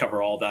 I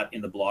cover all that in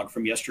the blog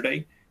from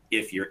yesterday.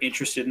 If you're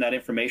interested in that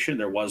information,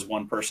 there was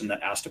one person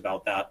that asked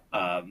about that.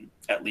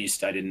 At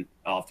least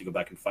I'll have to go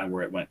back and find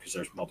where it went because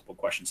there's multiple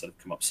questions that have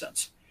come up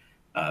since.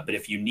 But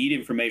if you need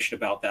information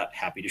about that,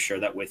 happy to share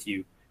that with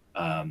you.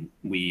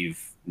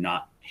 We've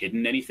not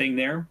hidden anything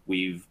there.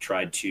 We've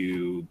tried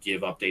to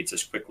give updates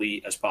as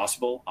quickly as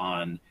possible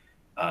on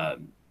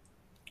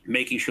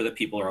making sure that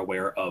people are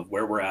aware of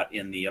where we're at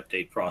in the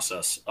update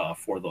process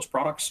for those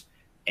products.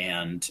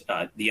 And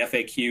the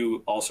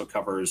FAQ also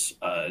covers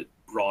a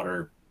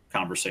broader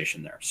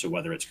conversation there. So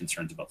whether it's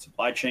concerns about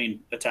supply chain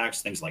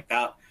attacks, things like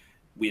that,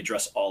 we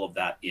address all of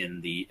that in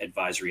the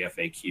advisory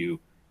FAQ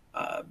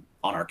on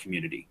our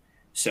community.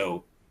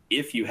 So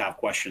if you have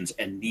questions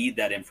and need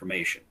that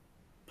information,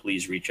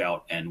 please reach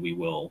out and we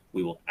will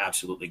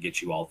absolutely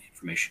get you all the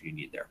information you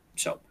need there.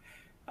 So,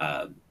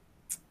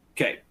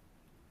 okay.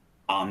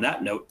 On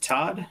that note,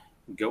 Todd,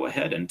 go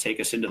ahead and take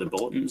us into the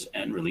bulletins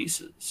and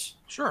releases.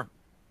 Sure.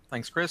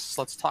 Thanks, Chris.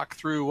 Let's talk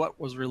through what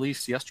was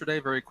released yesterday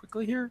very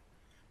quickly here.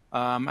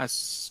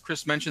 As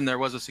Chris mentioned, there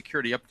was a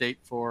security update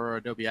for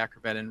Adobe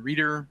Acrobat and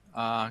Reader.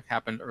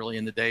 Happened early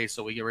in the day,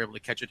 so we were able to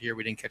catch it here.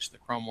 We didn't catch the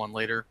Chrome one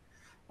later.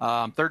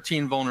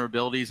 13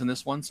 vulnerabilities in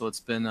this one, so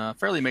it's been a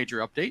fairly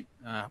major update.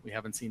 We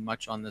haven't seen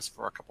much on this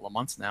for a couple of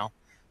months now.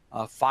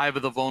 5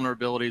 of the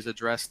vulnerabilities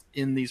addressed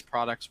in these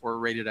products were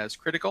rated as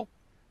critical.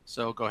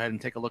 So go ahead and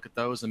take a look at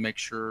those and make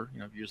sure,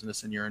 if you're using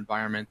this in your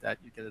environment, that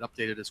you get it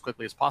updated as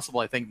quickly as possible.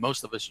 I think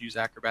most of us use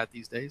Acrobat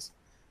these days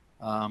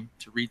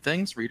to read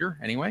things, Reader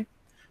anyway.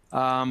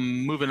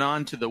 Moving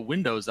on to the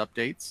Windows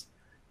updates.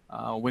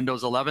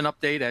 Windows 11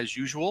 update as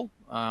usual.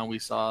 We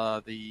saw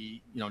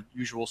the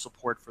usual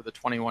support for the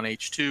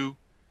 21H2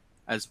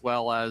 as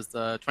well as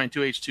the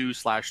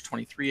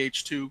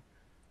 22H2/23H2.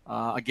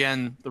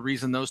 Again, the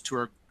reason those two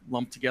are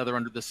lumped together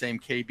under the same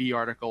KB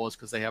article is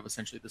because they have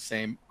essentially the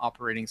same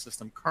operating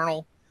system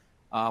kernel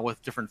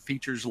with different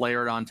features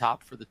layered on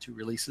top for the 2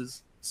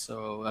 releases.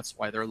 So that's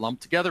why they're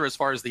lumped together as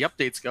far as the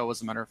updates go,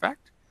 as a matter of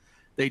fact.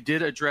 They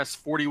did address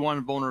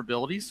 41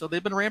 vulnerabilities, so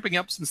they've been ramping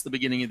up since the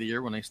beginning of the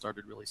year when they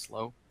started really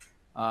slow.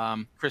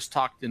 Chris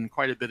talked in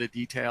quite a bit of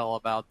detail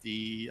about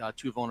the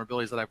 2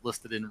 vulnerabilities that I've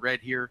listed in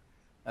red here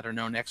that are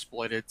known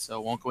exploited,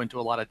 so won't go into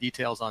a lot of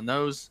details on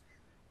those.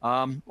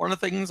 One of the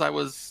things I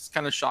was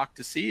kind of shocked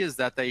to see is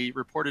that they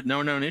reported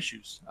no known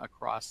issues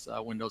across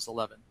Windows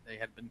 11. They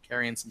had been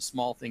carrying some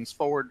small things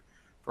forward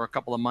for a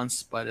couple of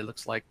months, but it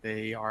looks like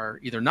they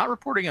are either not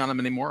reporting on them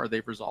anymore or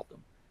they've resolved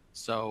them.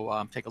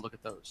 So take a look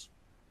at those.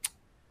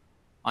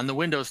 On the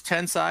Windows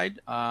 10 side,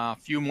 a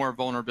few more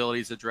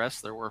vulnerabilities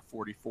addressed. There were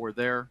 44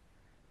 there.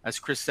 As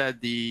Chris said,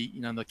 the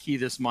key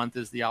this month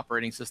is the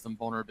operating system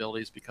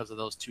vulnerabilities because of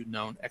those 2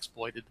 known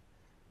exploited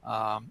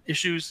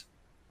issues.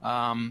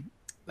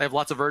 They have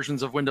lots of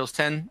versions of Windows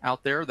 10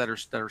 out there that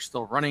are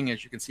still running,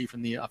 as you can see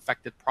from the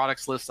affected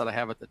products list that I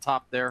have at the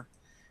top there.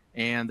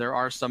 And there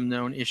are some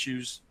known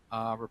issues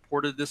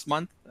reported this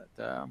month.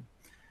 That,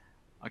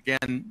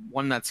 again,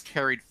 one that's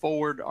carried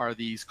forward are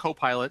these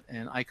Copilot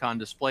and icon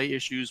display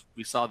issues.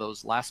 We saw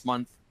those last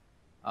month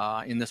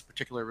in this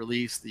particular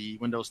release, the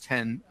Windows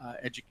 10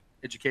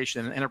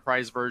 Education and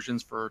Enterprise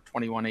versions for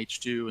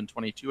 21H2 and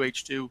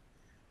 22H2.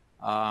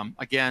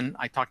 Again,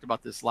 I talked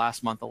about this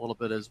last month a little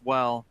bit as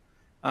well.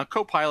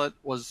 Copilot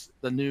was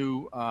the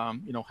new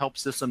help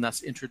system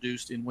that's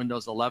introduced in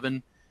Windows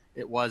 11.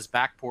 It was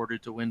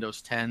backported to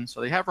Windows 10, so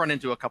they have run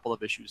into a couple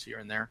of issues here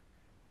and there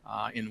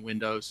in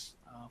Windows.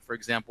 For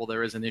example,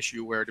 there is an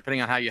issue where,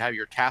 depending on how you have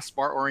your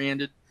taskbar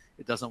oriented,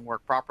 it doesn't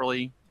work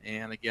properly.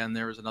 And again,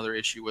 there is another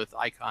issue with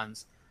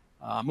icons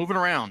moving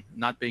around,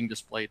 not being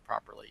displayed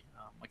properly.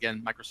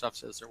 Again, Microsoft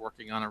says they're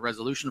working on a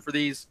resolution for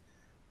these,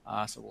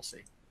 so we'll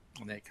see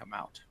when they come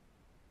out.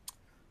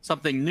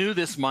 Something new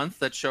this month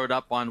that showed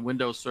up on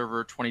Windows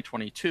Server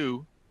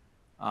 2022,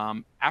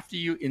 after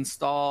you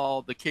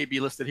install the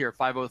KB listed here,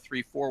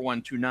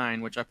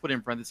 503.4129, which I put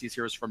in parentheses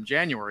here, is from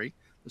January.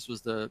 This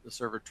was the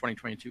Server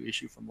 2022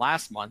 issue from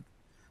last month.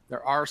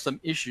 There are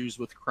some issues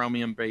with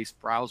Chromium-based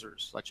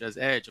browsers, such as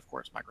Edge, of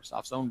course,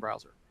 Microsoft's own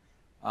browser.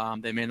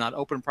 They may not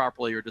open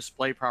properly or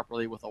display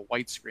properly with a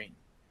white screen.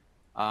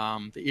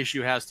 The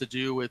issue has to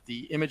do with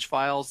the image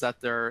files that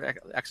they're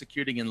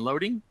executing and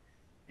loading.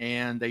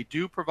 And they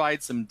do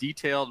provide some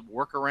detailed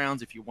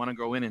workarounds if you want to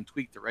go in and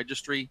tweak the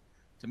registry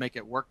to make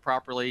it work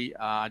properly.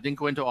 I didn't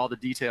go into all the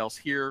details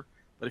here,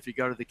 but if you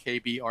go to the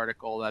KB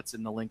article that's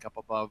in the link up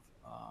above,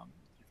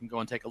 you can go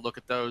and take a look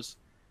at those.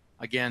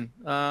 Again,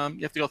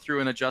 you have to go through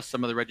and adjust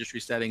some of the registry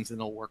settings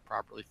and it'll work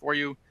properly for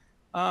you.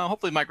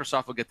 hopefully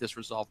Microsoft will get this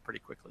resolved pretty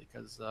quickly,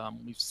 because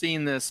we've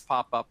seen this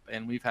pop up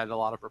and we've had a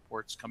lot of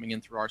reports coming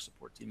in through our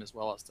support team as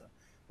well as to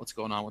what's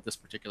going on with this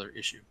particular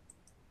issue.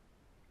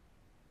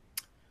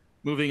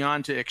 Moving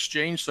on to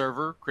Exchange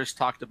Server, Chris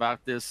talked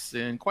about this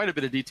in quite a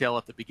bit of detail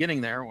at the beginning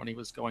there when he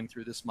was going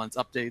through this month's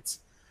updates.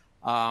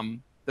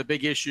 The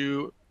big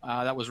issue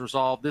that was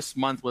resolved this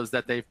month was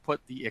that they've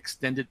put the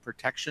extended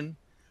protection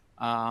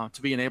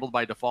to be enabled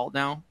by default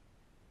now.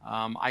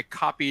 I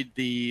copied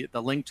the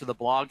link to the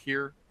blog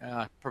here.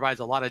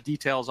 Provides a lot of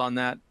details on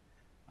that.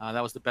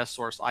 That was the best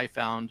source I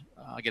found.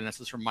 Again,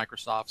 this is from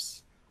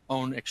Microsoft's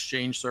own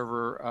Exchange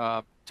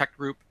Server tech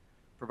group,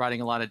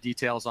 providing a lot of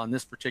details on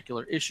this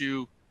particular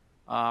issue,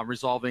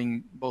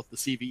 resolving both the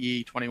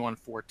CVE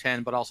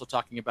 21410, but also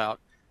talking about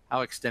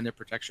how extended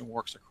protection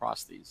works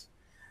across these.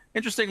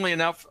 Interestingly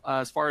enough,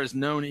 as far as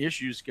known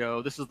issues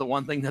go, this is the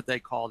one thing that they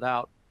called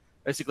out.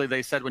 Basically,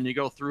 they said when you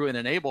go through and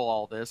enable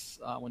all this,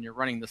 when you're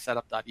running the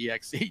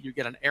setup.exe, you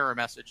get an error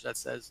message that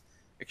says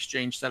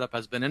Exchange setup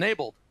has been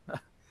enabled.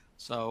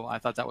 So I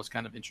thought that was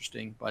kind of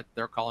interesting, but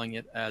they're calling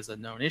it as a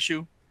known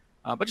issue.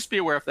 But just be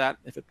aware of that.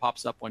 If it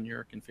pops up when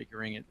you're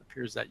configuring, it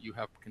appears that you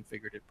have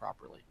configured it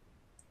properly.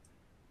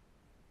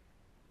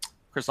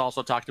 Chris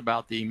also talked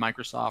about the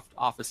Microsoft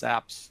Office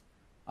apps.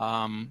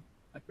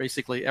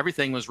 Basically,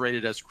 everything was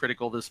rated as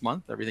critical this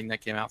month, everything that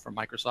came out from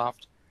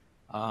Microsoft.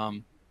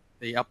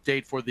 The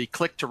update for the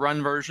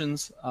click-to-run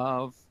versions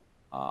of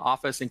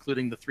Office,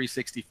 including the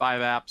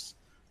 365 apps,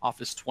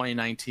 Office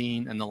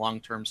 2019, and the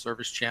long-term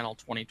service channel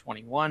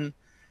 2021.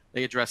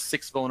 They addressed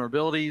 6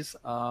 vulnerabilities.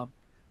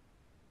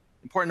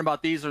 Important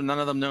about these are none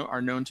of them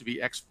are known to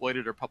be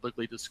exploited or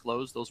publicly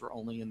disclosed. Those were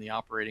only in the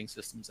operating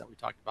systems that we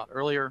talked about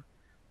earlier.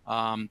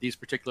 These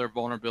particular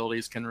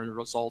vulnerabilities can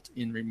result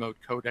in remote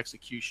code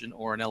execution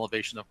or an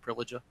elevation of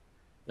privilege.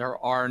 There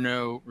are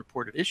no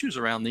reported issues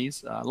around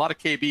these. A lot of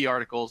KB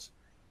articles,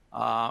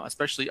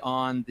 especially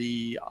on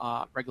the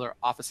regular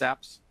Office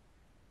apps,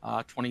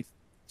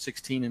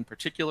 2016 in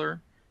particular.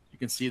 You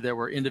can see there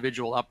were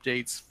individual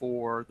updates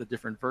for the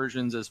different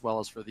versions as well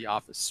as for the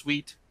Office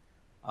suite.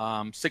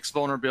 6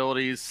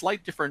 vulnerabilities,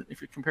 slight different.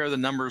 If you compare the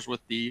numbers with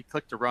the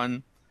click to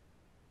run,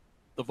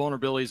 the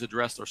vulnerabilities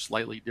addressed are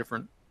slightly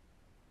different.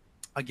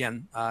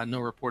 Again, no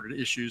reported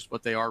issues,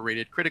 but they are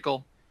rated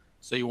critical.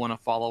 So you want to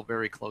follow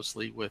very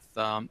closely with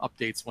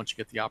updates once you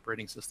get the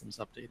operating systems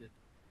updated.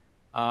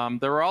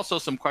 There were also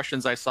some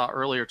questions I saw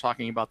earlier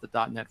talking about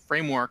the .NET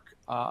Framework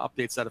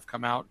updates that have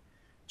come out.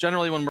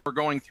 Generally, when we're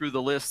going through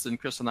the lists and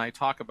Chris and I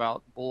talk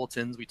about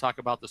bulletins, we talk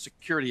about the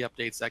security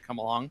updates that come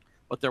along,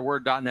 but there were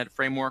 .NET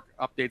Framework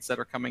updates that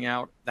are coming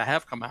out, that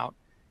have come out,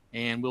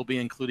 and we'll be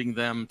including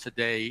them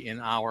today in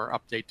our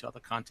update to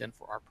other content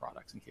for our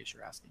products, in case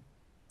you're asking.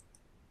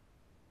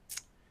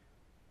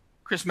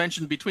 Chris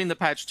mentioned between the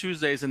Patch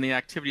Tuesdays and the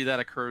activity that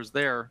occurs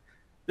there,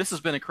 this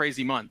has been a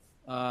crazy month.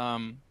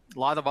 A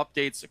lot of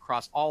updates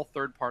across all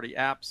third-party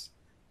apps.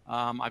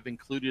 I've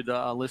included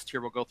a list here.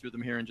 We'll go through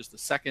them here in just a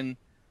second.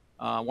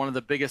 One of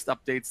the biggest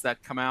updates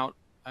that come out,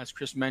 as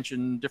Chris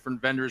mentioned,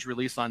 different vendors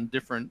release on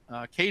different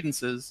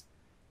cadences,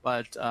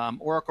 but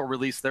Oracle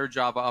released their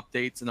Java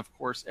updates, and of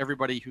course,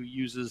 everybody who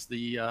uses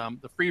the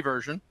free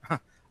version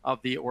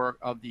of the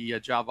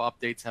Java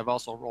updates have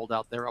also rolled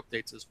out their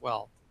updates as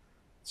well.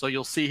 So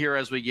you'll see here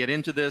as we get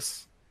into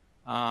this,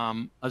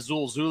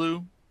 Azure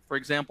Zulu, for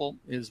example,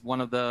 is one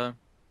of the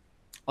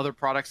other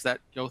products that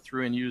go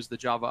through and use the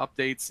Java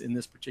updates. In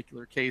this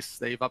particular case,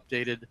 they've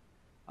updated,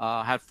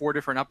 had 4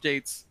 different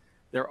updates.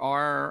 There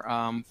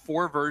are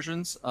 4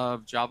 versions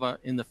of Java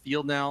in the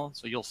field now.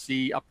 So you'll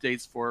see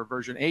updates for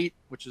version 8,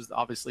 which is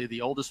obviously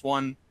the oldest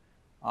one.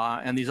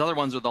 And these other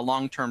ones are the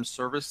long-term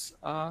service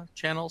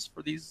channels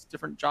for these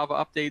different Java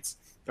updates.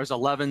 There's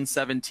 11,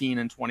 17,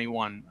 and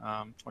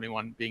 21,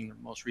 21 being the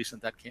most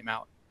recent that came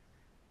out.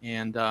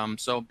 And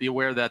so be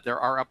aware that there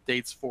are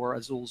updates for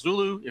Azure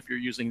Zulu if you're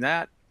using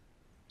that.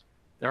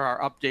 There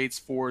are updates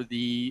for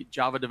the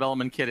Java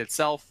Development Kit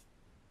itself.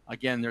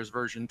 Again, there's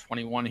version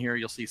 21 here.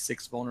 You'll see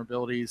 6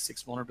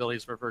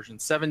 vulnerabilities for version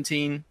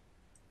 17.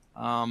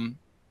 And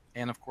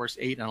of course,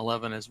 8 and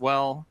 11 as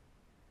well.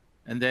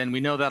 And then we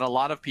know that a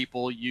lot of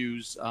people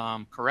use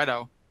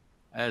Corretto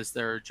as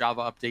their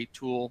Java update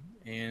tool.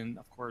 And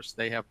of course,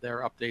 they have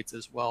their updates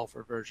as well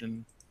for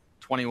version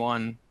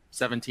 21,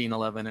 17,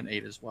 11, and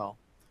 8 as well.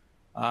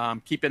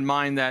 Keep in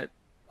mind that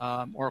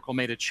Oracle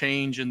made a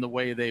change in the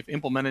way they've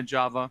implemented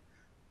Java.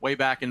 Way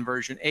back in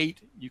version 8,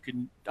 you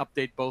can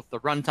update both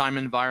the runtime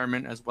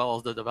environment as well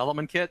as the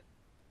development kit.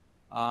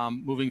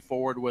 Moving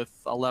forward with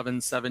 11,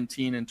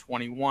 17, and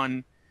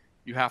 21,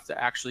 you have to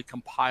actually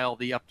compile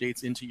the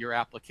updates into your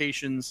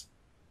applications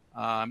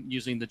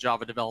using the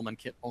Java Development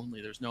Kit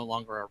only. There's no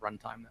longer a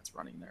runtime that's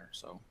running there.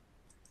 So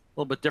a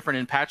little bit different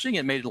in patching.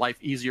 It made life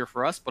easier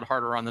for us, but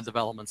harder on the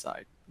development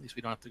side. At least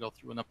we don't have to go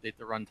through and update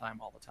the runtime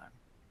all the time.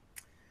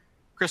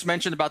 Chris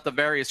mentioned about the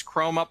various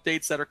Chrome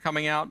updates that are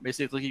coming out.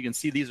 Basically, you can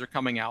see these are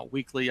coming out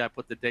weekly. I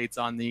put the dates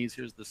on these.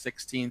 Here's the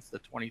 16th, the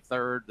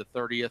 23rd, the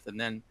 30th, and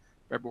then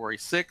February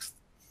 6th.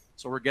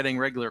 So we're getting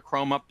regular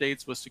Chrome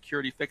updates with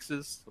security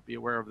fixes, so be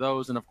aware of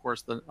those. And of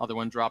course, the other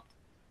one dropped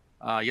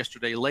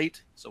yesterday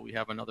late, so we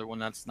have another one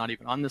that's not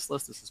even on this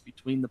list. This is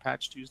between the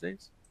Patch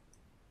Tuesdays.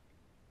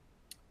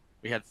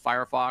 We had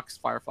Firefox,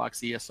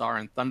 Firefox ESR,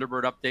 and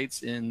Thunderbird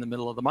updates in the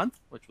middle of the month,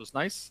 which was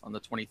nice, on the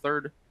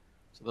 23rd.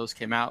 So those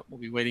came out. We'll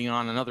be waiting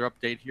on another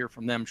update here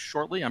from them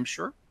shortly, I'm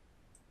sure,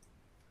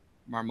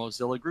 from our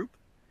Mozilla group.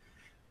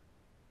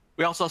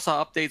 We also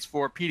saw updates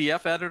for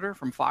PDF Editor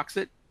from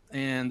Foxit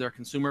and their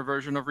consumer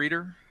version of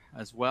Reader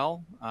as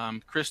well.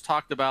 Chris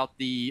talked about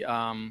the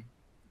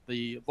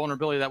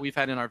vulnerability that we've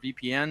had in our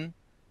VPN.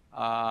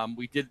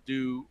 We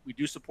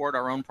do support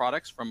our own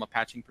products from a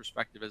patching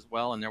perspective as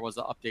well, and there was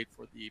an update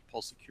for the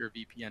Pulse Secure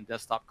VPN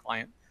desktop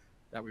client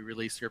that we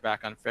released here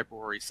back on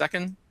February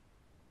 2nd.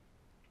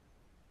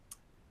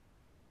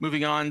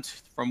 Moving on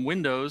from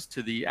Windows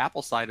to the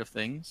Apple side of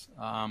things,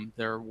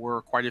 there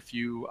were quite a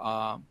few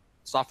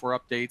software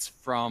updates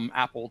from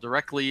Apple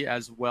directly,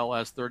 as well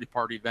as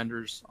third-party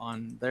vendors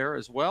on there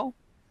as well.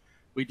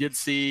 We did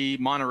see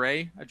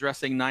Monterey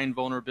addressing 9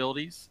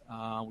 vulnerabilities.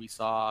 We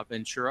saw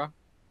Ventura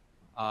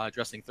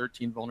addressing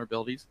 13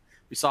 vulnerabilities.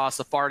 We saw a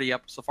Safari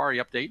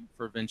update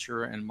for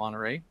Ventura and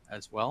Monterey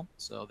as well,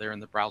 so they're in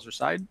the browser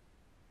side.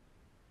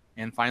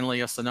 And finally,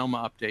 a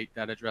Sonoma update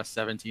that addressed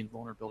 17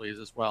 vulnerabilities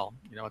as well.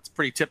 You know, it's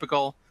pretty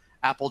typical.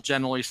 Apple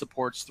generally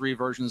supports 3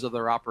 versions of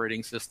their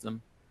operating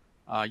system.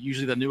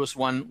 Usually the newest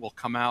one will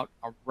come out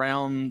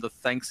around the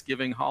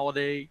Thanksgiving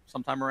holiday,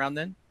 sometime around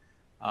then,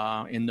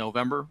 in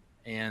November.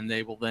 And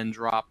they will then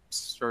drop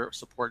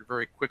support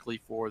very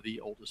quickly for the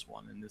oldest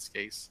one. In this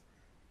case,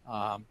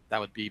 that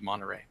would be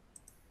Monterey.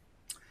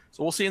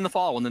 So we'll see in the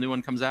fall when the new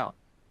one comes out.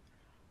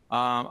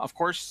 Of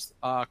course,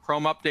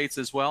 Chrome updates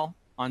as well.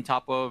 On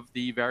top of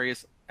the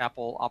various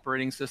Apple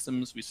operating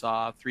systems, we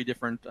saw 3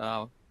 different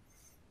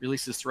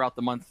releases throughout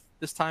the month,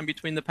 this time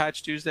between the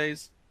Patch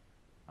Tuesdays.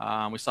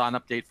 We saw an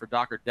update for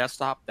Docker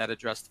Desktop that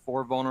addressed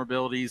 4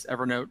 vulnerabilities.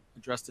 Evernote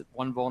addressed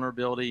 1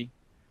 vulnerability.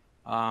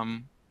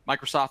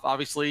 Microsoft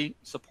obviously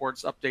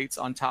supports updates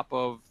on top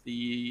of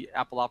the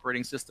Apple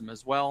operating system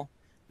as well.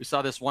 We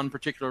saw this one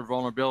particular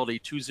vulnerability,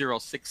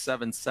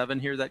 20677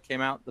 here, that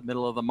came out the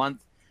middle of the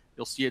month.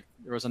 You'll see it.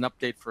 There was an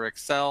update for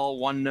Excel,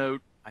 OneNote.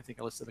 I think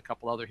I listed a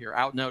couple other here,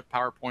 Outnote,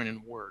 PowerPoint,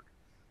 and Word.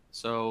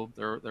 So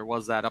there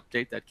was that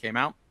update that came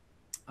out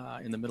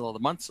in the middle of the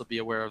month, so be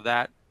aware of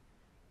that.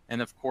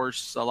 And of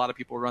course, a lot of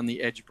people run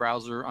the Edge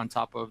browser on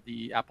top of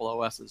the Apple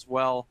OS as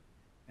well.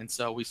 And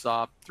so we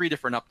saw 3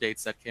 different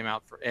updates that came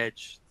out for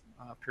Edge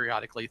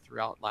periodically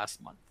throughout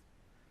last month.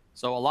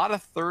 So a lot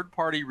of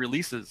third-party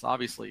releases,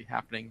 obviously,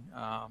 happening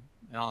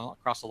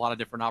across a lot of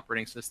different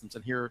operating systems.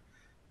 And here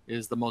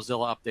is the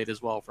Mozilla update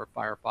as well for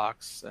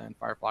Firefox and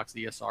Firefox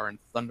ESR and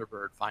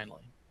Thunderbird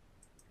finally.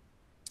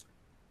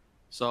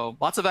 So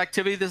lots of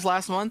activity this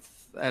last month.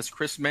 As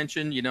Chris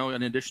mentioned, you know,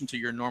 in addition to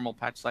your normal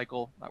patch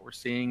cycle that we're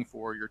seeing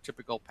for your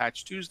typical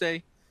Patch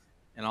Tuesday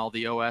and all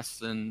the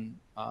OS and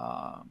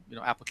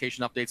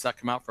application updates that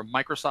come out from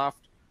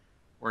Microsoft,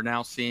 we're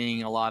now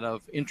seeing a lot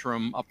of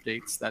interim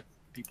updates that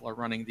people are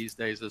running these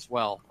days as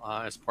well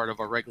as part of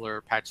a regular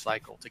patch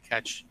cycle to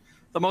catch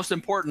the most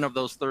important of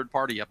those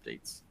third-party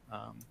updates.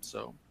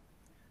 So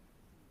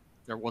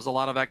there was a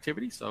lot of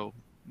activity, so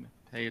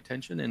pay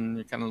attention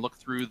and kind of look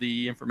through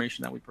the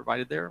information that we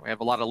provided there. We have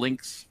a lot of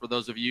links for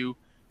those of you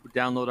who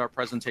download our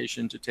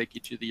presentation to take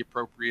you to the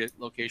appropriate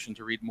location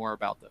to read more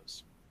about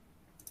those.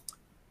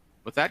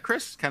 With that,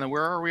 Chris, kind of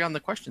where are we on the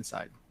question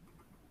side?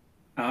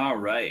 All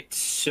right,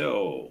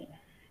 so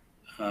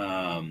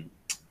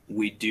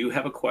we do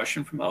have a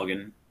question from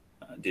Elgin.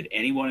 Did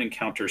anyone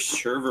encounter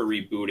server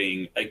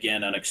rebooting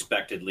again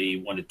unexpectedly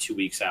 1 to 2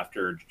 weeks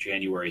after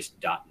January's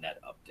 .NET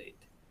update?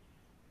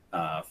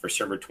 For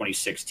Server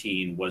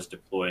 2016 was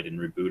deployed and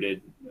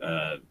rebooted.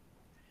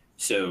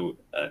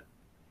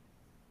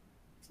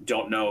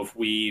 Don't know if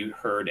we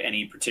heard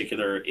any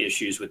particular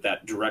issues with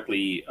that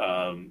directly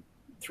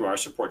through our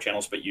support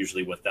channels, but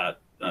usually with that,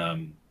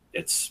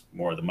 it's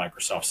more the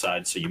Microsoft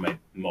side. So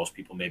most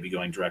people may be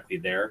going directly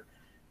there.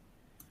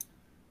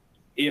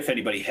 If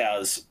anybody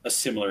has a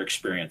similar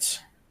experience,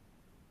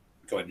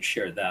 go ahead and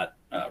share that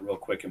real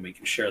quick, and we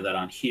can share that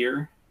on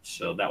here.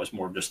 So that was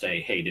more of just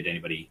a, hey, did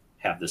anybody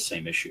have the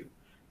same issue?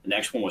 The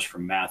next one was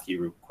from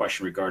Matthew, a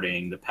question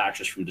regarding the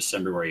patches from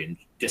December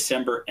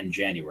and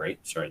January.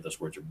 Sorry, those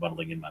words are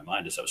muddling in my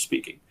mind as I was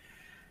speaking.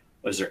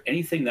 Was there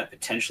anything that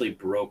potentially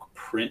broke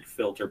print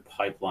filter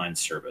pipeline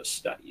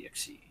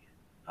service.exe?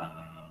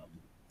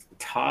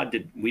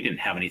 Todd, we didn't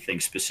have anything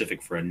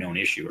specific for a known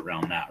issue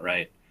around that,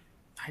 right?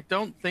 I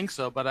don't think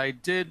so, but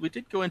we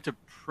did go into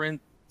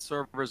print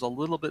servers a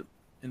little bit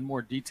in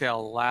more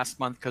detail last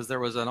month because there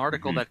was an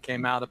article that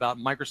came out about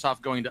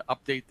Microsoft going to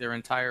update their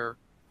entire,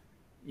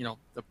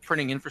 the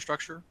printing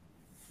infrastructure.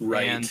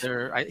 Right. And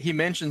he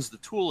mentions the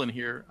tool in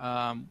here.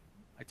 I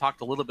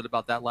talked a little bit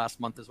about that last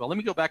month as well. Let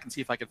me go back and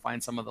see if I can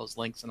find some of those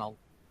links, and I'll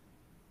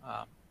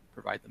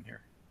provide them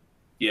here.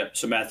 Yeah.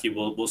 So Matthew,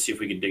 we'll see if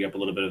we can dig up a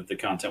little bit of the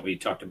content we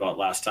talked about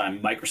last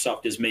time.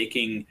 Microsoft is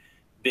making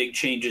big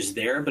changes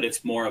there, but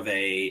it's more of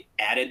a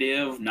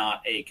additive,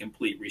 not a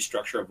complete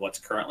restructure of what's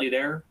currently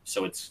there.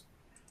 So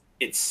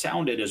it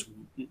sounded, as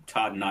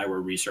Todd and I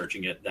were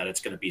researching it, that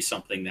it's going to be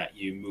something that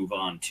you move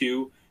on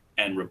to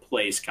and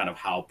replace kind of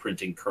how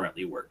printing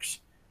currently works.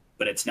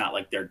 But it's not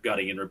like they're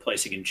gutting and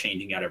replacing and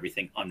changing out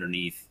everything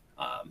underneath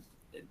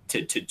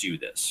to do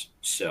this.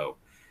 So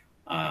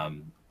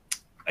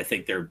I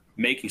think they're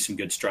making some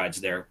good strides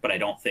there, but I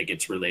don't think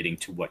it's relating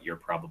to what you're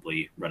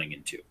probably running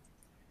into.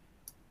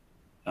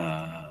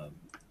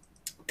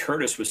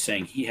 Curtis was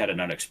saying he had an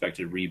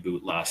unexpected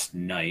reboot last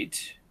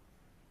night.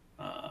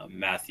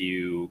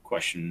 Matthew,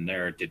 question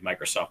there. Did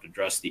Microsoft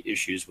address the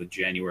issues with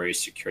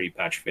January's security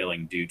patch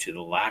failing due to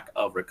the lack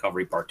of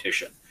recovery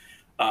partition?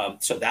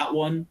 So that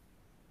one,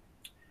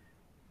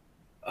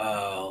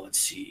 let's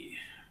see.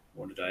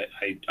 What did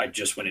I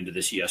just went into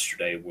this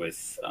yesterday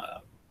with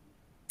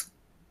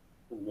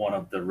one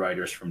of the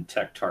writers from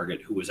Tech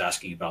Target who was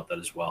asking about that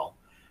as well.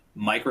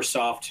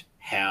 Microsoft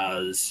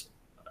has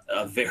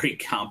a very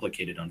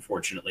complicated,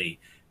 unfortunately,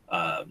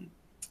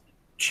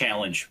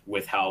 challenge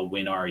with how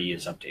WinRE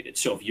is updated.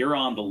 So if you're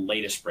on the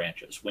latest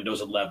branches,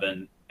 Windows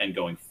 11 and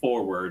going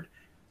forward,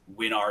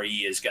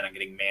 WinRE is going to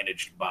getting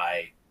managed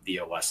by the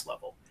OS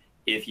level.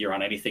 If you're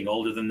on anything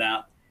older than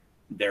that,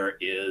 there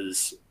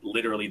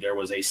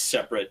was a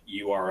separate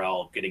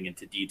URL getting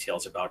into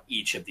details about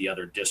each of the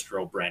other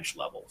distro branch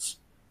levels.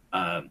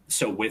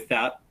 So with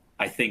that,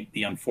 I think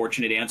the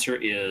unfortunate answer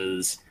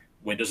is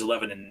Windows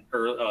 11 and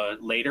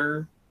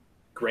later,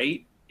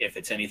 great. If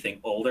it's anything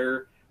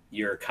older,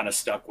 you're kind of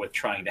stuck with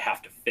trying to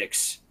have to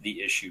fix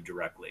the issue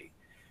directly.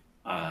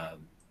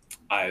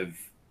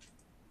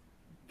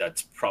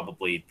 That's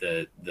probably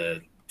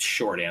the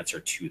short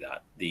answer to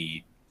that.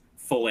 The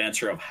full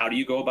answer of how do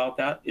you go about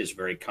that is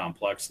very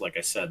complex. Like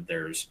I said,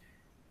 there's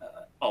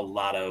a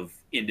lot of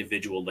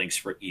individual links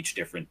for each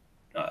different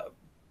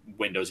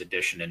Windows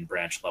edition and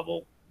branch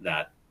level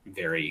that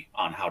vary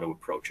on how to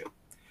approach it.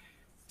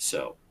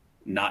 So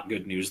not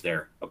good news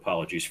there.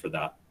 Apologies for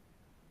that.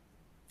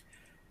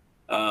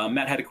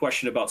 Matt had a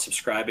question about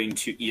subscribing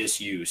to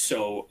ESU.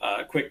 So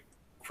quick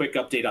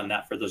update on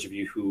that for those of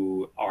you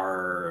who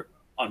are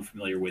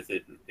unfamiliar with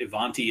it.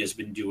 Ivanti has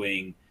been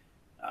doing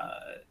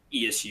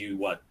ESU,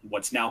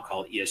 what's now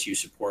called ESU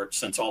support,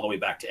 since all the way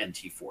back to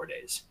NT4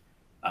 days.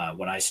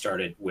 When I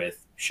started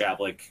with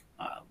Shavlik,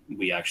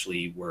 we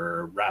actually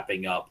were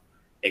wrapping up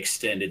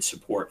extended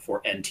support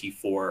for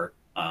NT4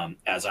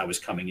 as I was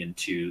coming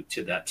into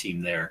that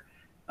team there.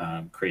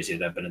 Crazy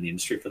that I've been in the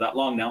industry for that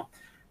long now.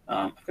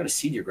 I've got a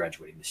senior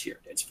graduating this year.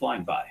 It's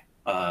flying by.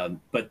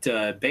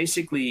 But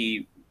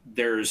basically,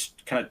 there's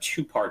kind of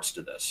two parts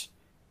to this.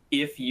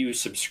 If you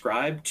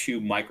subscribe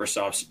to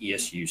Microsoft's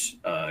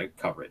ESU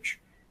coverage,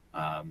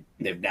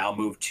 they've now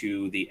moved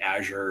to the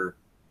Azure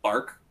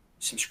Arc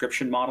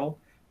subscription model.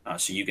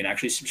 So you can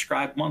actually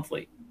subscribe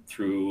monthly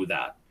through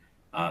that.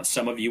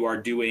 Some of you are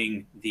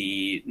doing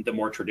the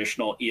more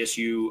traditional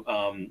ESU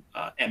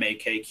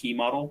MAK key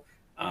model.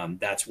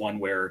 That's one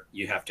where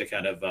you have to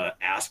kind of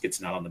ask.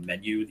 It's not on the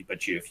menu,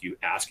 but if you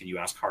ask and you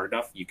ask hard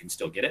enough, you can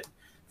still get it,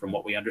 from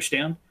what we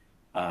understand.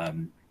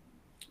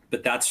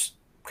 But that's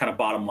kind of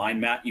bottom line,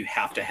 Matt. You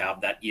have to have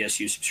that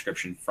ESU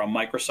subscription from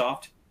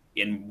Microsoft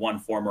in one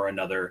form or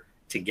another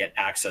to get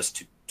access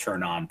to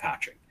turn on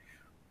patching.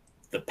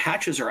 The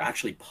patches are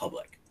actually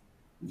public.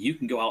 You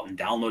can go out and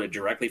download it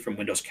directly from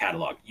Windows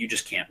Catalog. You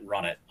just can't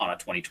run it on a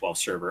 2012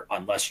 server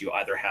unless you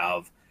either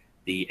have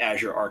the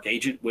Azure Arc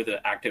agent with an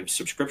active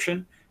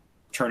subscription,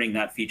 turning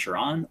that feature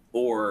on,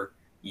 or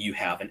you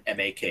have an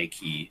MAK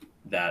key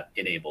that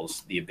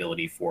enables the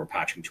ability for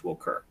patching to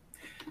occur.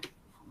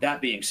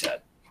 That being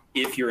said,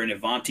 if you're an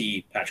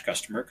Ivanti patch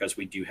customer, because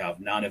we do have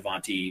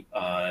non-Ivanti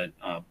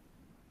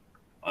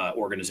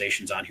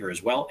organizations on here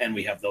as well, and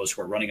we have those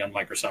who are running on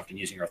Microsoft and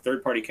using our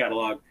third-party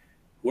catalog,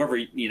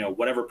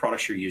 whatever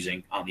products you're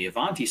using on the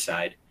Ivanti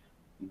side,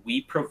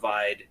 we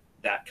provide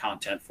that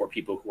content for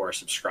people who are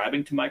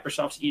subscribing to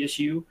Microsoft's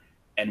ESU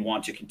and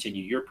want to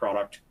continue your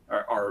product,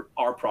 or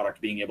our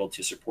product being able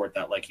to support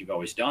that like you've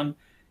always done.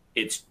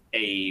 It's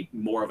a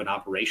more of an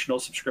operational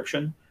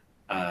subscription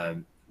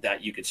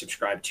that you could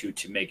subscribe to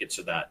make it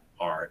so that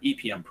our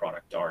EPM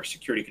product, our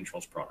security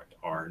controls product,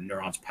 our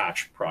Neurons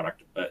patch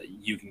product,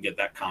 you can get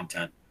that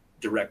content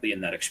directly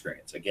in that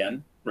experience.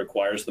 Again,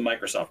 requires the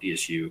Microsoft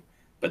ESU,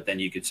 but then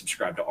you could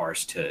subscribe to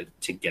ours to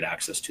get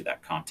access to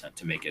that content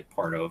to make it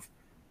part of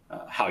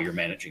how you're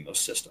managing those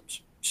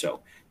systems.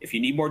 So if you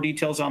need more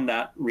details on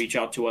that, reach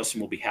out to us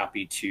and we'll be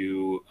happy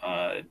to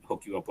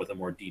hook you up with a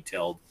more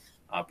detailed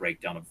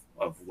breakdown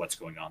of what's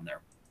going on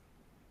there.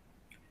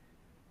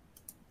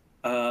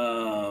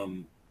 I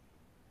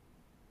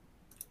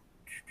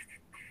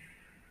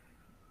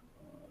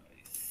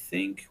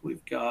think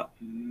we've got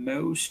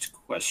most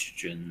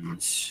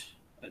questions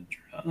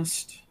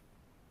addressed.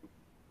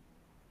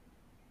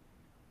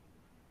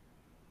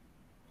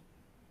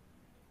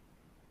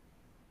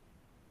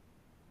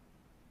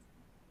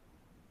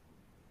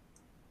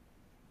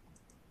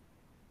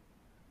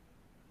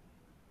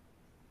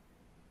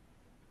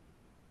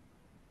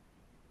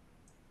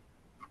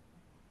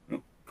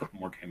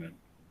 came in.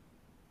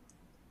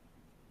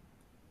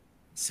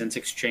 Since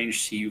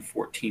Exchange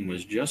CU14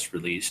 was just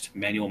released,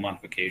 manual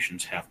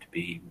modifications have to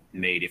be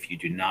made if you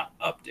do not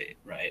update,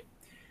 right?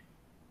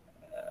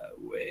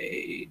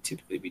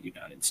 Typically we do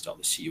not install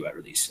the CU at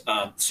release.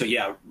 So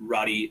yeah,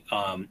 Roddy,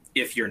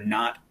 if you're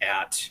not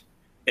at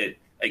it,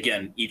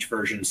 again, each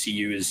version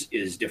CU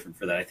is different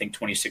for that. I think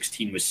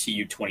 2016 was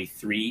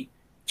CU23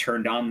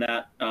 turned on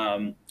that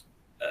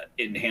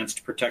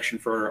enhanced protection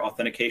for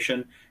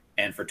authentication,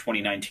 and for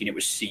 2019 it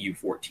was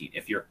CU14.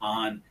 If you're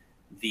on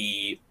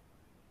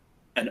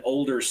an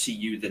older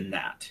CU than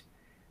that,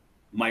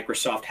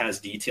 Microsoft has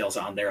details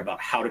on there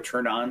about how to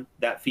turn on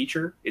that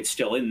feature. It's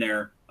still in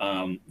there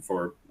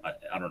for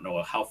I don't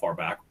know how far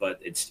back, but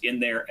it's in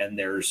there, and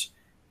there's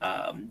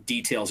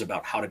details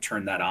about how to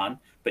turn that on.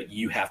 But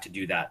you have to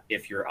do that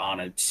if you're on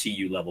a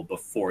CU level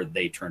before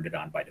they turned it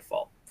on by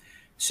default.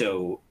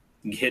 So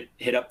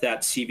hit up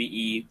that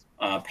CVE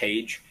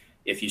page.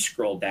 If you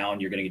scroll down,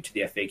 you're going to get to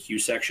the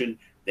FAQ section.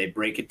 They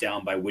break it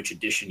down by which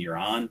edition you're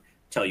on,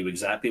 tell you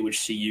exactly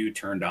which CU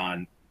turned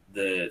on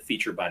the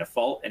feature by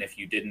default, and if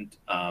you didn't,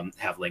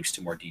 have links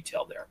to more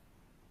detail there.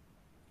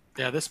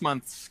 Yeah, this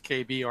month's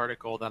KB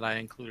article that I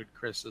included,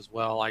 Chris, as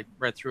well, I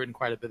read through it in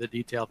quite a bit of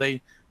detail.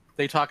 They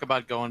talk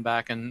about going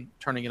back and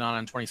turning it on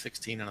in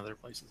 2016 and other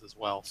places as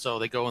well. So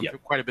they go into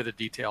quite a bit of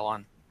detail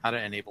on how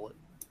to enable it.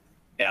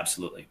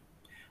 Absolutely.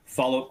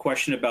 Follow-up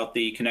question about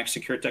the Connect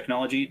Secure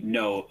technology.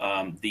 No,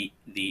 the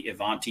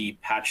Ivanti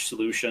patch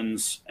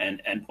solutions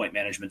and endpoint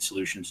management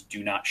solutions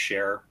do not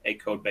share a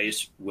code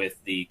base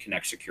with the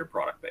Connect Secure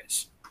product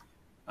base.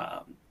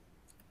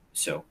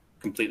 So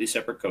completely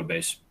separate code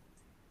base.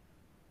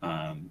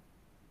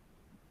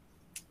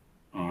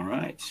 All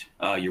right.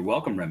 You're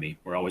welcome, Remy.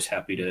 We're always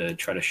happy to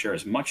try to share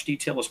as much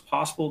detail as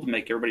possible to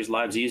make everybody's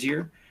lives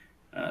easier.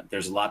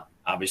 There's a lot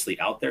obviously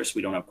out there, so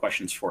we don't have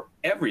questions for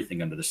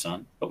everything under the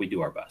sun, but we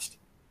do our best.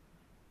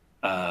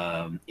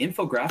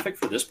 Infographic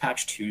for this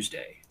patch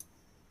Tuesday.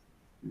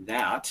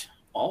 That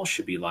all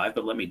should be live,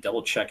 but let me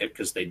double check it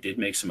because they did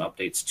make some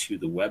updates to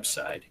the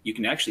website. You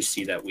can actually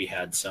see that we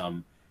had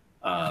some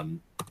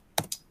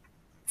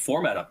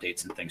format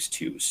updates and things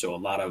too. So a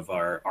lot of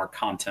our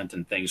content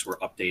and things were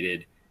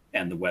updated,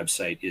 and the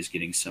website is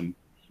getting some,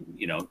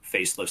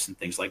 facelifts and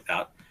things like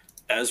that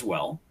as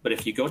well. But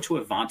if you go to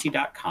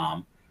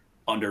Ivanti.com,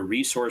 under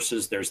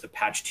resources, there's the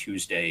Patch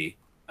Tuesday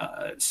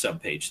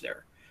subpage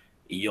there.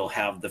 You'll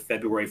have the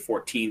February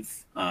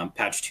 14th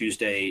Patch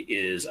Tuesday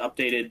is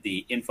updated.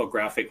 The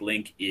infographic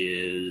link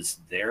is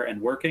there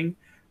and working,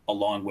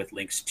 along with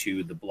links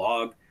to the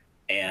blog,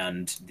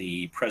 and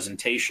the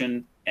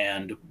presentation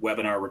and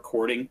webinar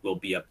recording will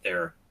be up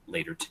there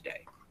later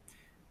today.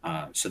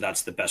 So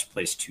that's the best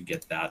place to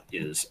get that,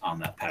 is on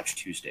that Patch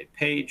Tuesday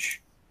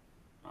page.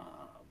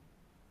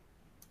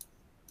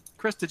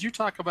 Chris, did you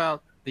talk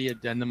about the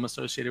addendum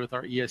associated with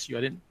our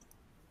ESU?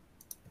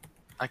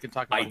 I can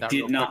talk about that. I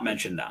did not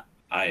mention that.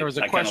 There was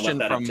a question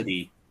from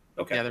okay.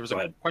 Yeah, there was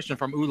a question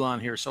from Ulan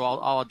here, so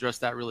I'll address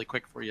that really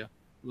quick for you,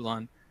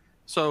 Ulan.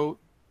 So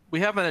we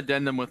have an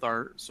addendum with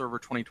our Server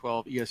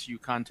 2012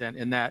 ESU content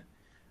in that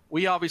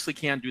we obviously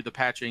can't do the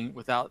patching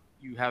without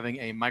you having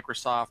a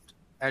Microsoft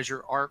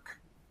Azure Arc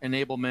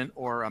enablement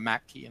or a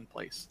Mac key in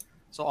place.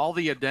 So all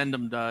the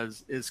addendum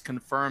does is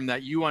confirm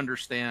that you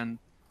understand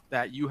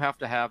that you have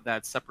to have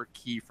that separate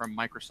key from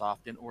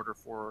Microsoft in order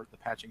for the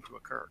patching to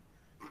occur.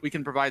 We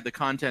can provide the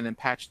content and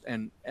patch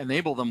and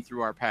enable them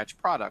through our patch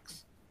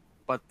products,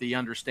 but the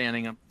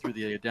understanding through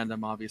the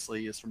addendum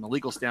obviously is from a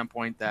legal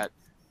standpoint that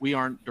we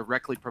aren't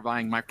directly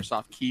providing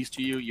Microsoft keys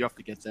to you. You have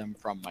to get them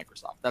from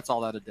Microsoft. That's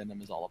all that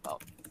addendum is all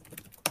about.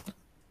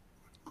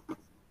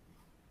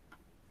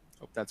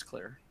 Hope that's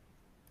clear.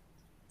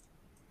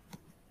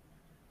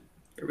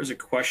 There was a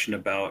question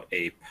about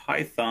a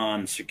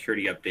Python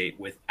security update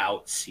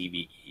without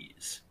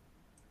CVEs.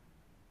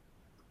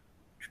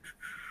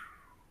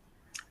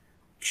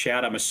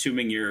 Chad, I'm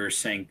assuming you're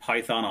saying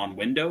Python on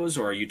Windows,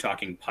 or are you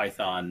talking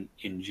Python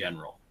in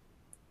general?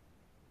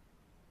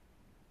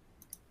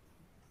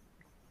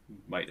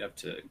 Might have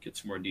to get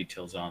some more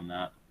details on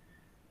that.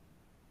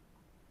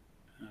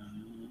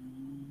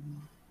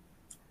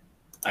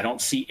 I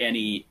don't see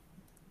any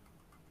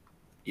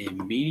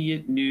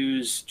immediate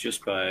news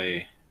just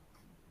by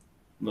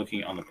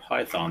looking on the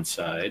Python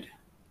side.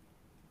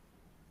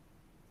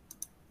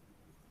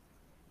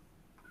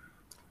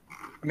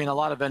 I mean, a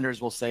lot of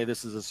vendors will say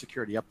this is a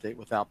security update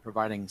without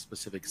providing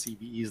specific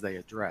CVEs they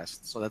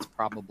addressed. So that's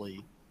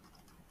probably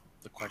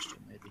the question,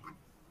 maybe.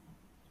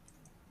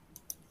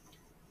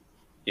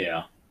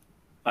 Yeah.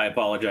 I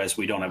apologize.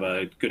 We don't have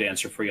a good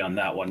answer for you on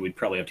that one. We'd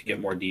probably have to get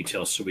more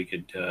details so we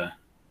could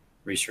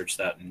research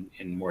that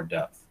in more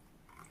depth.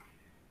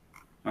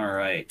 All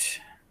right.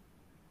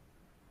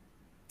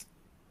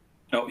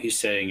 Oh, he's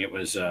saying it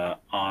was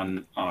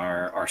on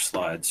our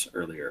slides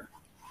earlier.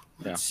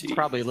 Yeah, it's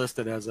probably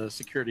listed as a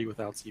security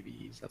without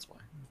CVEs. That's why.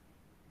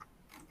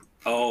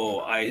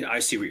 Oh, I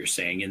see what you're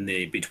saying. In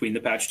the between the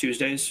Patch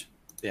Tuesdays.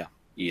 Yeah.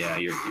 Yeah,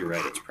 you're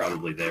right. It's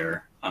probably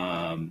there.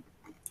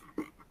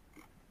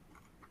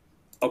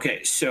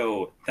 Okay,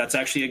 so that's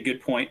actually a good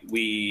point.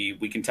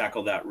 We can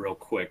tackle that real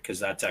quick because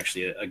that's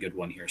actually a good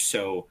one here.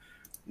 So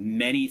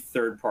many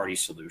third-party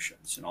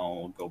solutions, and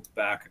I'll go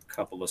back a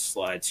couple of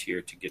slides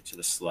here to get to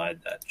the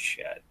slide that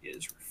Chad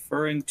is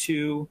referring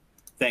to.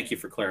 Thank you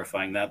for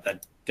clarifying that.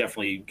 That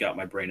definitely got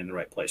my brain in the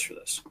right place for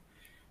this.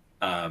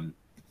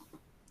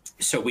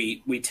 So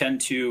we tend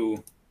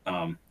to,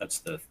 that's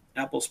the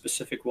Apple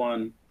specific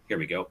one. Here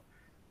we go.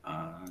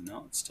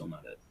 No, it's still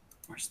not it.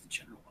 Where's the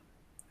general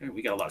one?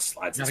 We got a lot of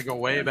slides. Got to go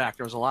way back.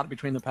 There was a lot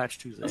between the patch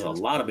Tuesdays. There's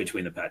a lot of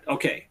between the patch.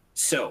 Okay,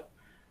 so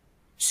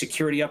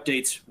security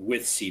updates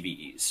with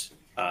CVEs.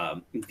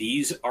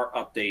 These are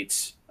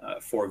updates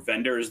for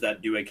vendors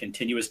that do a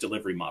continuous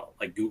delivery model,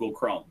 like Google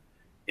Chrome.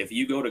 If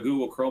you go to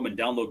Google Chrome and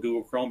download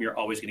Google Chrome, you're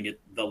always going to get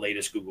the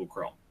latest Google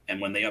Chrome.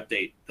 And when they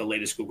update, the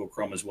latest Google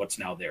Chrome is what's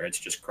now there. It's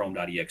just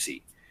chrome.exe.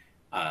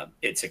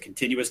 It's a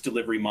continuous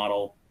delivery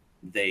model.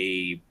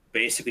 They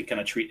basically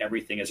kind of treat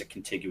everything as a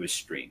contiguous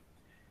stream.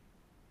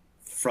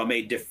 From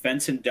a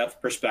defense in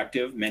depth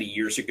perspective, many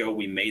years ago,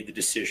 we made the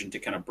decision to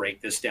kind of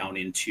break this down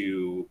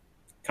into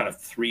kind of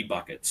three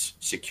buckets: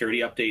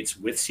 security updates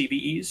with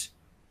CVEs,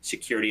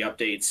 security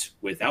updates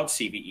without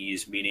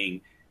CVEs,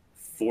 meaning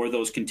for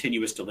those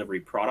continuous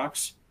delivery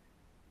products,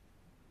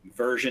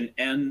 version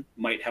N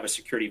might have a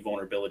security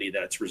vulnerability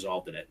that's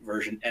resolved in it.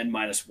 Version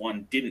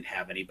N-1 didn't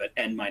have any, but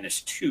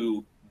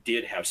N-2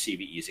 did have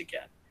CVEs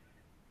again.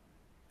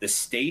 The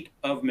state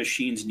of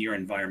machines in your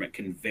environment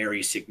can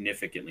vary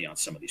significantly on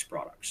some of these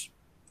products.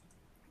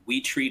 We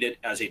treat it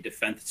as a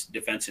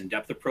defense in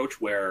depth approach,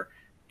 where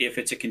if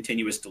it's a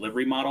continuous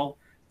delivery model,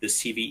 the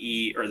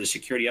CVE or the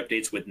security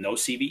updates with no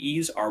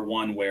CVEs are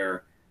one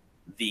where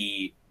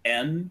the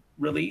N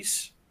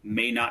release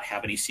may not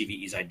have any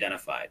CVEs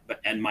identified, but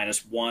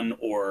N-1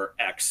 or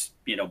X,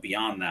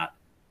 beyond that,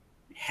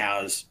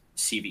 has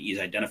CVEs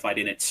identified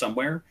in it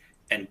somewhere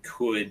and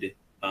could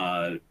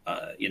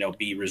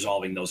be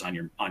resolving those on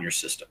your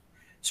system.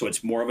 So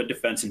it's more of a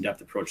defense in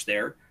depth approach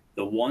there.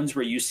 The ones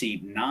where you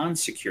see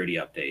non-security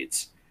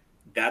updates,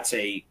 that's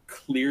a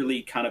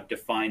clearly kind of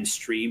defined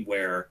stream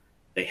where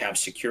they have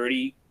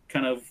security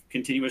kind of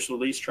continuous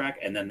release track,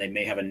 and then they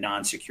may have a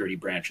non-security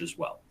branch as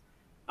well.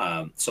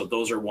 So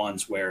those are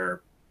ones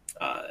where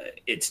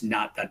it's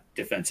not that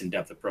defense in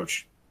depth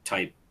approach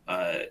type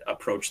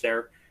approach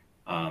there.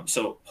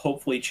 So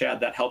hopefully, Chad,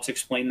 that helps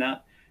explain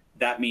that.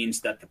 That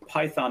means that the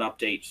Python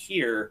update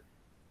here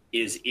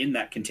is in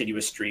that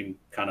continuous stream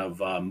kind of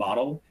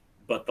model,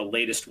 but the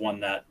latest one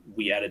that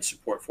we added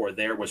support for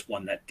there was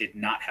one that did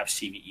not have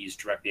CVEs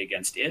directly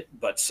against it,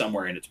 but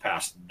somewhere in its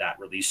past, that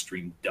release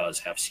stream does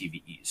have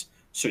CVEs.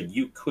 So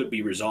you could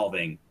be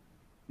resolving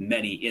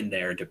many in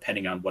there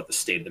depending on what the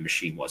state of the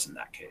machine was in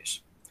that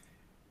case.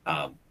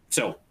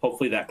 So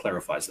hopefully that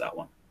clarifies that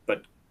one.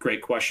 But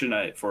great question.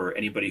 For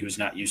anybody who's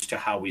not used to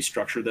how we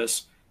structure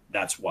this,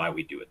 that's why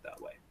we do it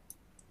that way.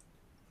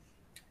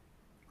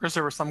 Chris,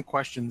 there were some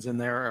questions in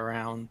there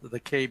around the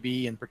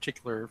KB, in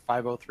particular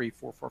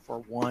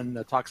 503.4441,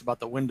 that talks about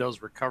the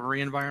Windows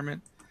recovery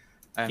environment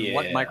and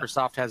what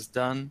Microsoft has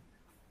done.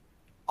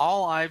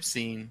 All I've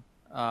seen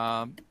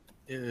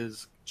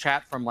is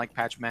chat from like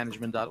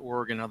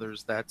patchmanagement.org and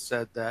others that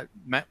said that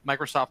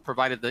Microsoft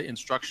provided the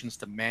instructions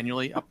to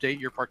manually update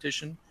your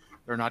partition.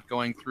 They're not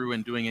going through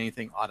and doing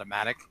anything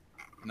automatic.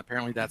 And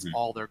apparently that's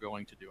all they're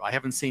going to do. I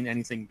haven't seen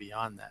anything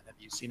beyond that. Have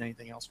you seen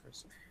anything else,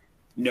 Chris?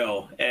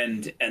 No,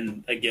 and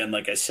again,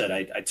 like I said,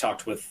 I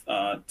talked with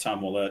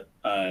Tom Willett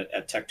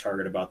at Tech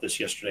Target about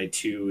this yesterday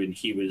too, and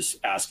he was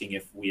asking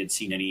if we had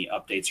seen any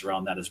updates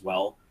around that as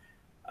well.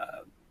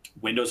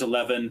 Windows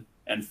 11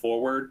 and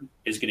forward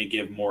is going to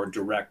give more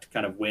direct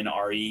kind of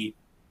WinRE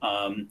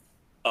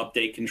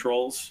update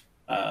controls.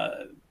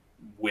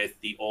 With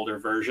the older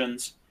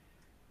versions,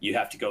 you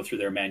have to go through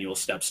their manual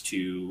steps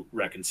to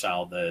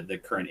reconcile the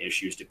current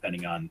issues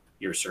depending on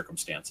your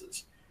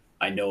circumstances.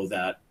 I know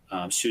that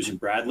Susan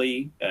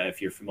Bradley,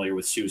 if you're familiar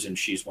with Susan,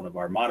 she's one of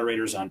our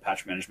moderators on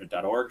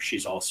patchmanagement.org.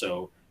 She's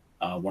also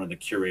one of the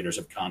curators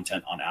of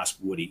content on Ask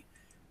Woody.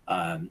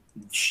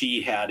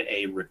 She had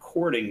a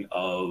recording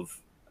of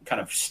kind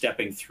of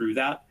stepping through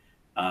that.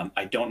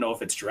 I don't know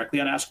if it's directly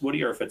on Ask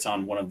Woody or if it's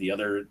on one of the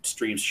other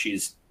streams.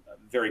 She's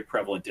very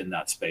prevalent in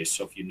that space.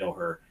 So if you know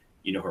her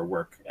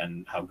work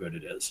and how good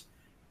it is.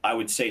 I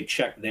would say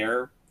check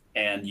there,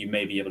 and you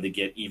may be able to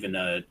get even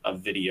a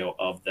video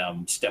of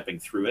them stepping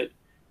through it.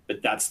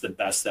 But that's the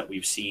best that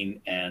we've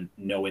seen, and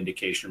no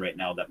indication right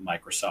now that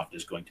Microsoft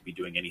is going to be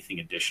doing anything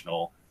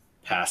additional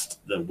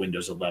past the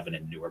Windows 11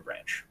 and newer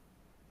branch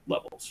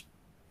levels.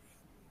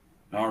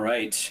 All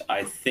right,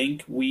 I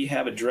think we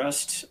have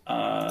addressed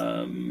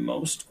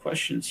most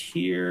questions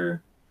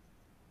here.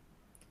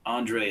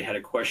 Andre had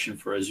a question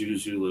for Azure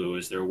Zulu.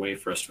 Is there a way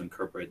for us to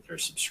incorporate their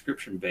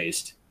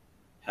subscription-based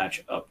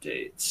patch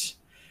updates?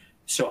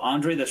 So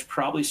Andre, that's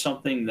probably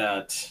something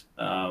that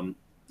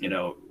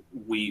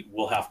we'd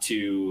have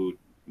to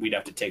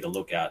take a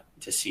look at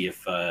to see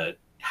if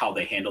how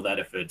they handle that,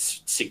 if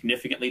it's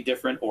significantly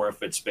different or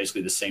if it's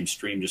basically the same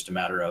stream, just a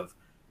matter of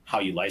how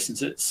you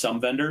license it. Some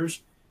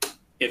vendors,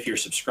 if you're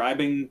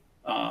subscribing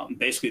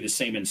basically the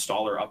same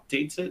installer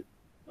updates it.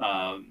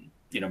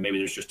 Maybe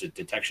there's just a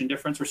detection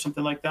difference or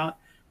something like that.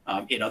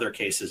 In other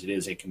cases, it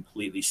is a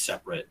completely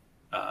separate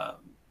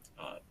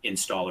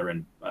installer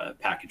and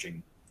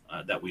packaging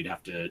that we'd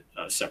have to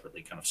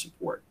separately kind of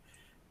support.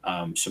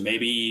 So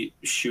maybe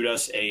shoot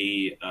us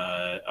a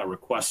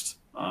request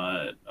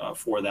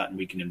for that, and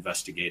we can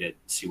investigate it,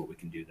 see what we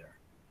can do there.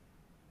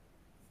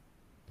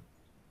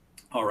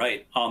 All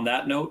right. On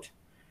that note,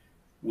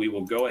 we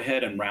will go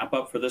ahead and wrap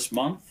up for this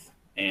month.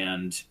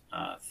 And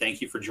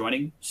thank you for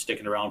joining,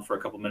 sticking around for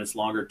a couple minutes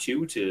longer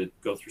too to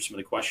go through some of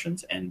the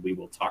questions. And we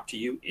will talk to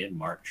you in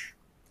March.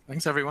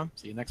 Thanks, everyone.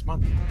 See you next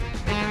month.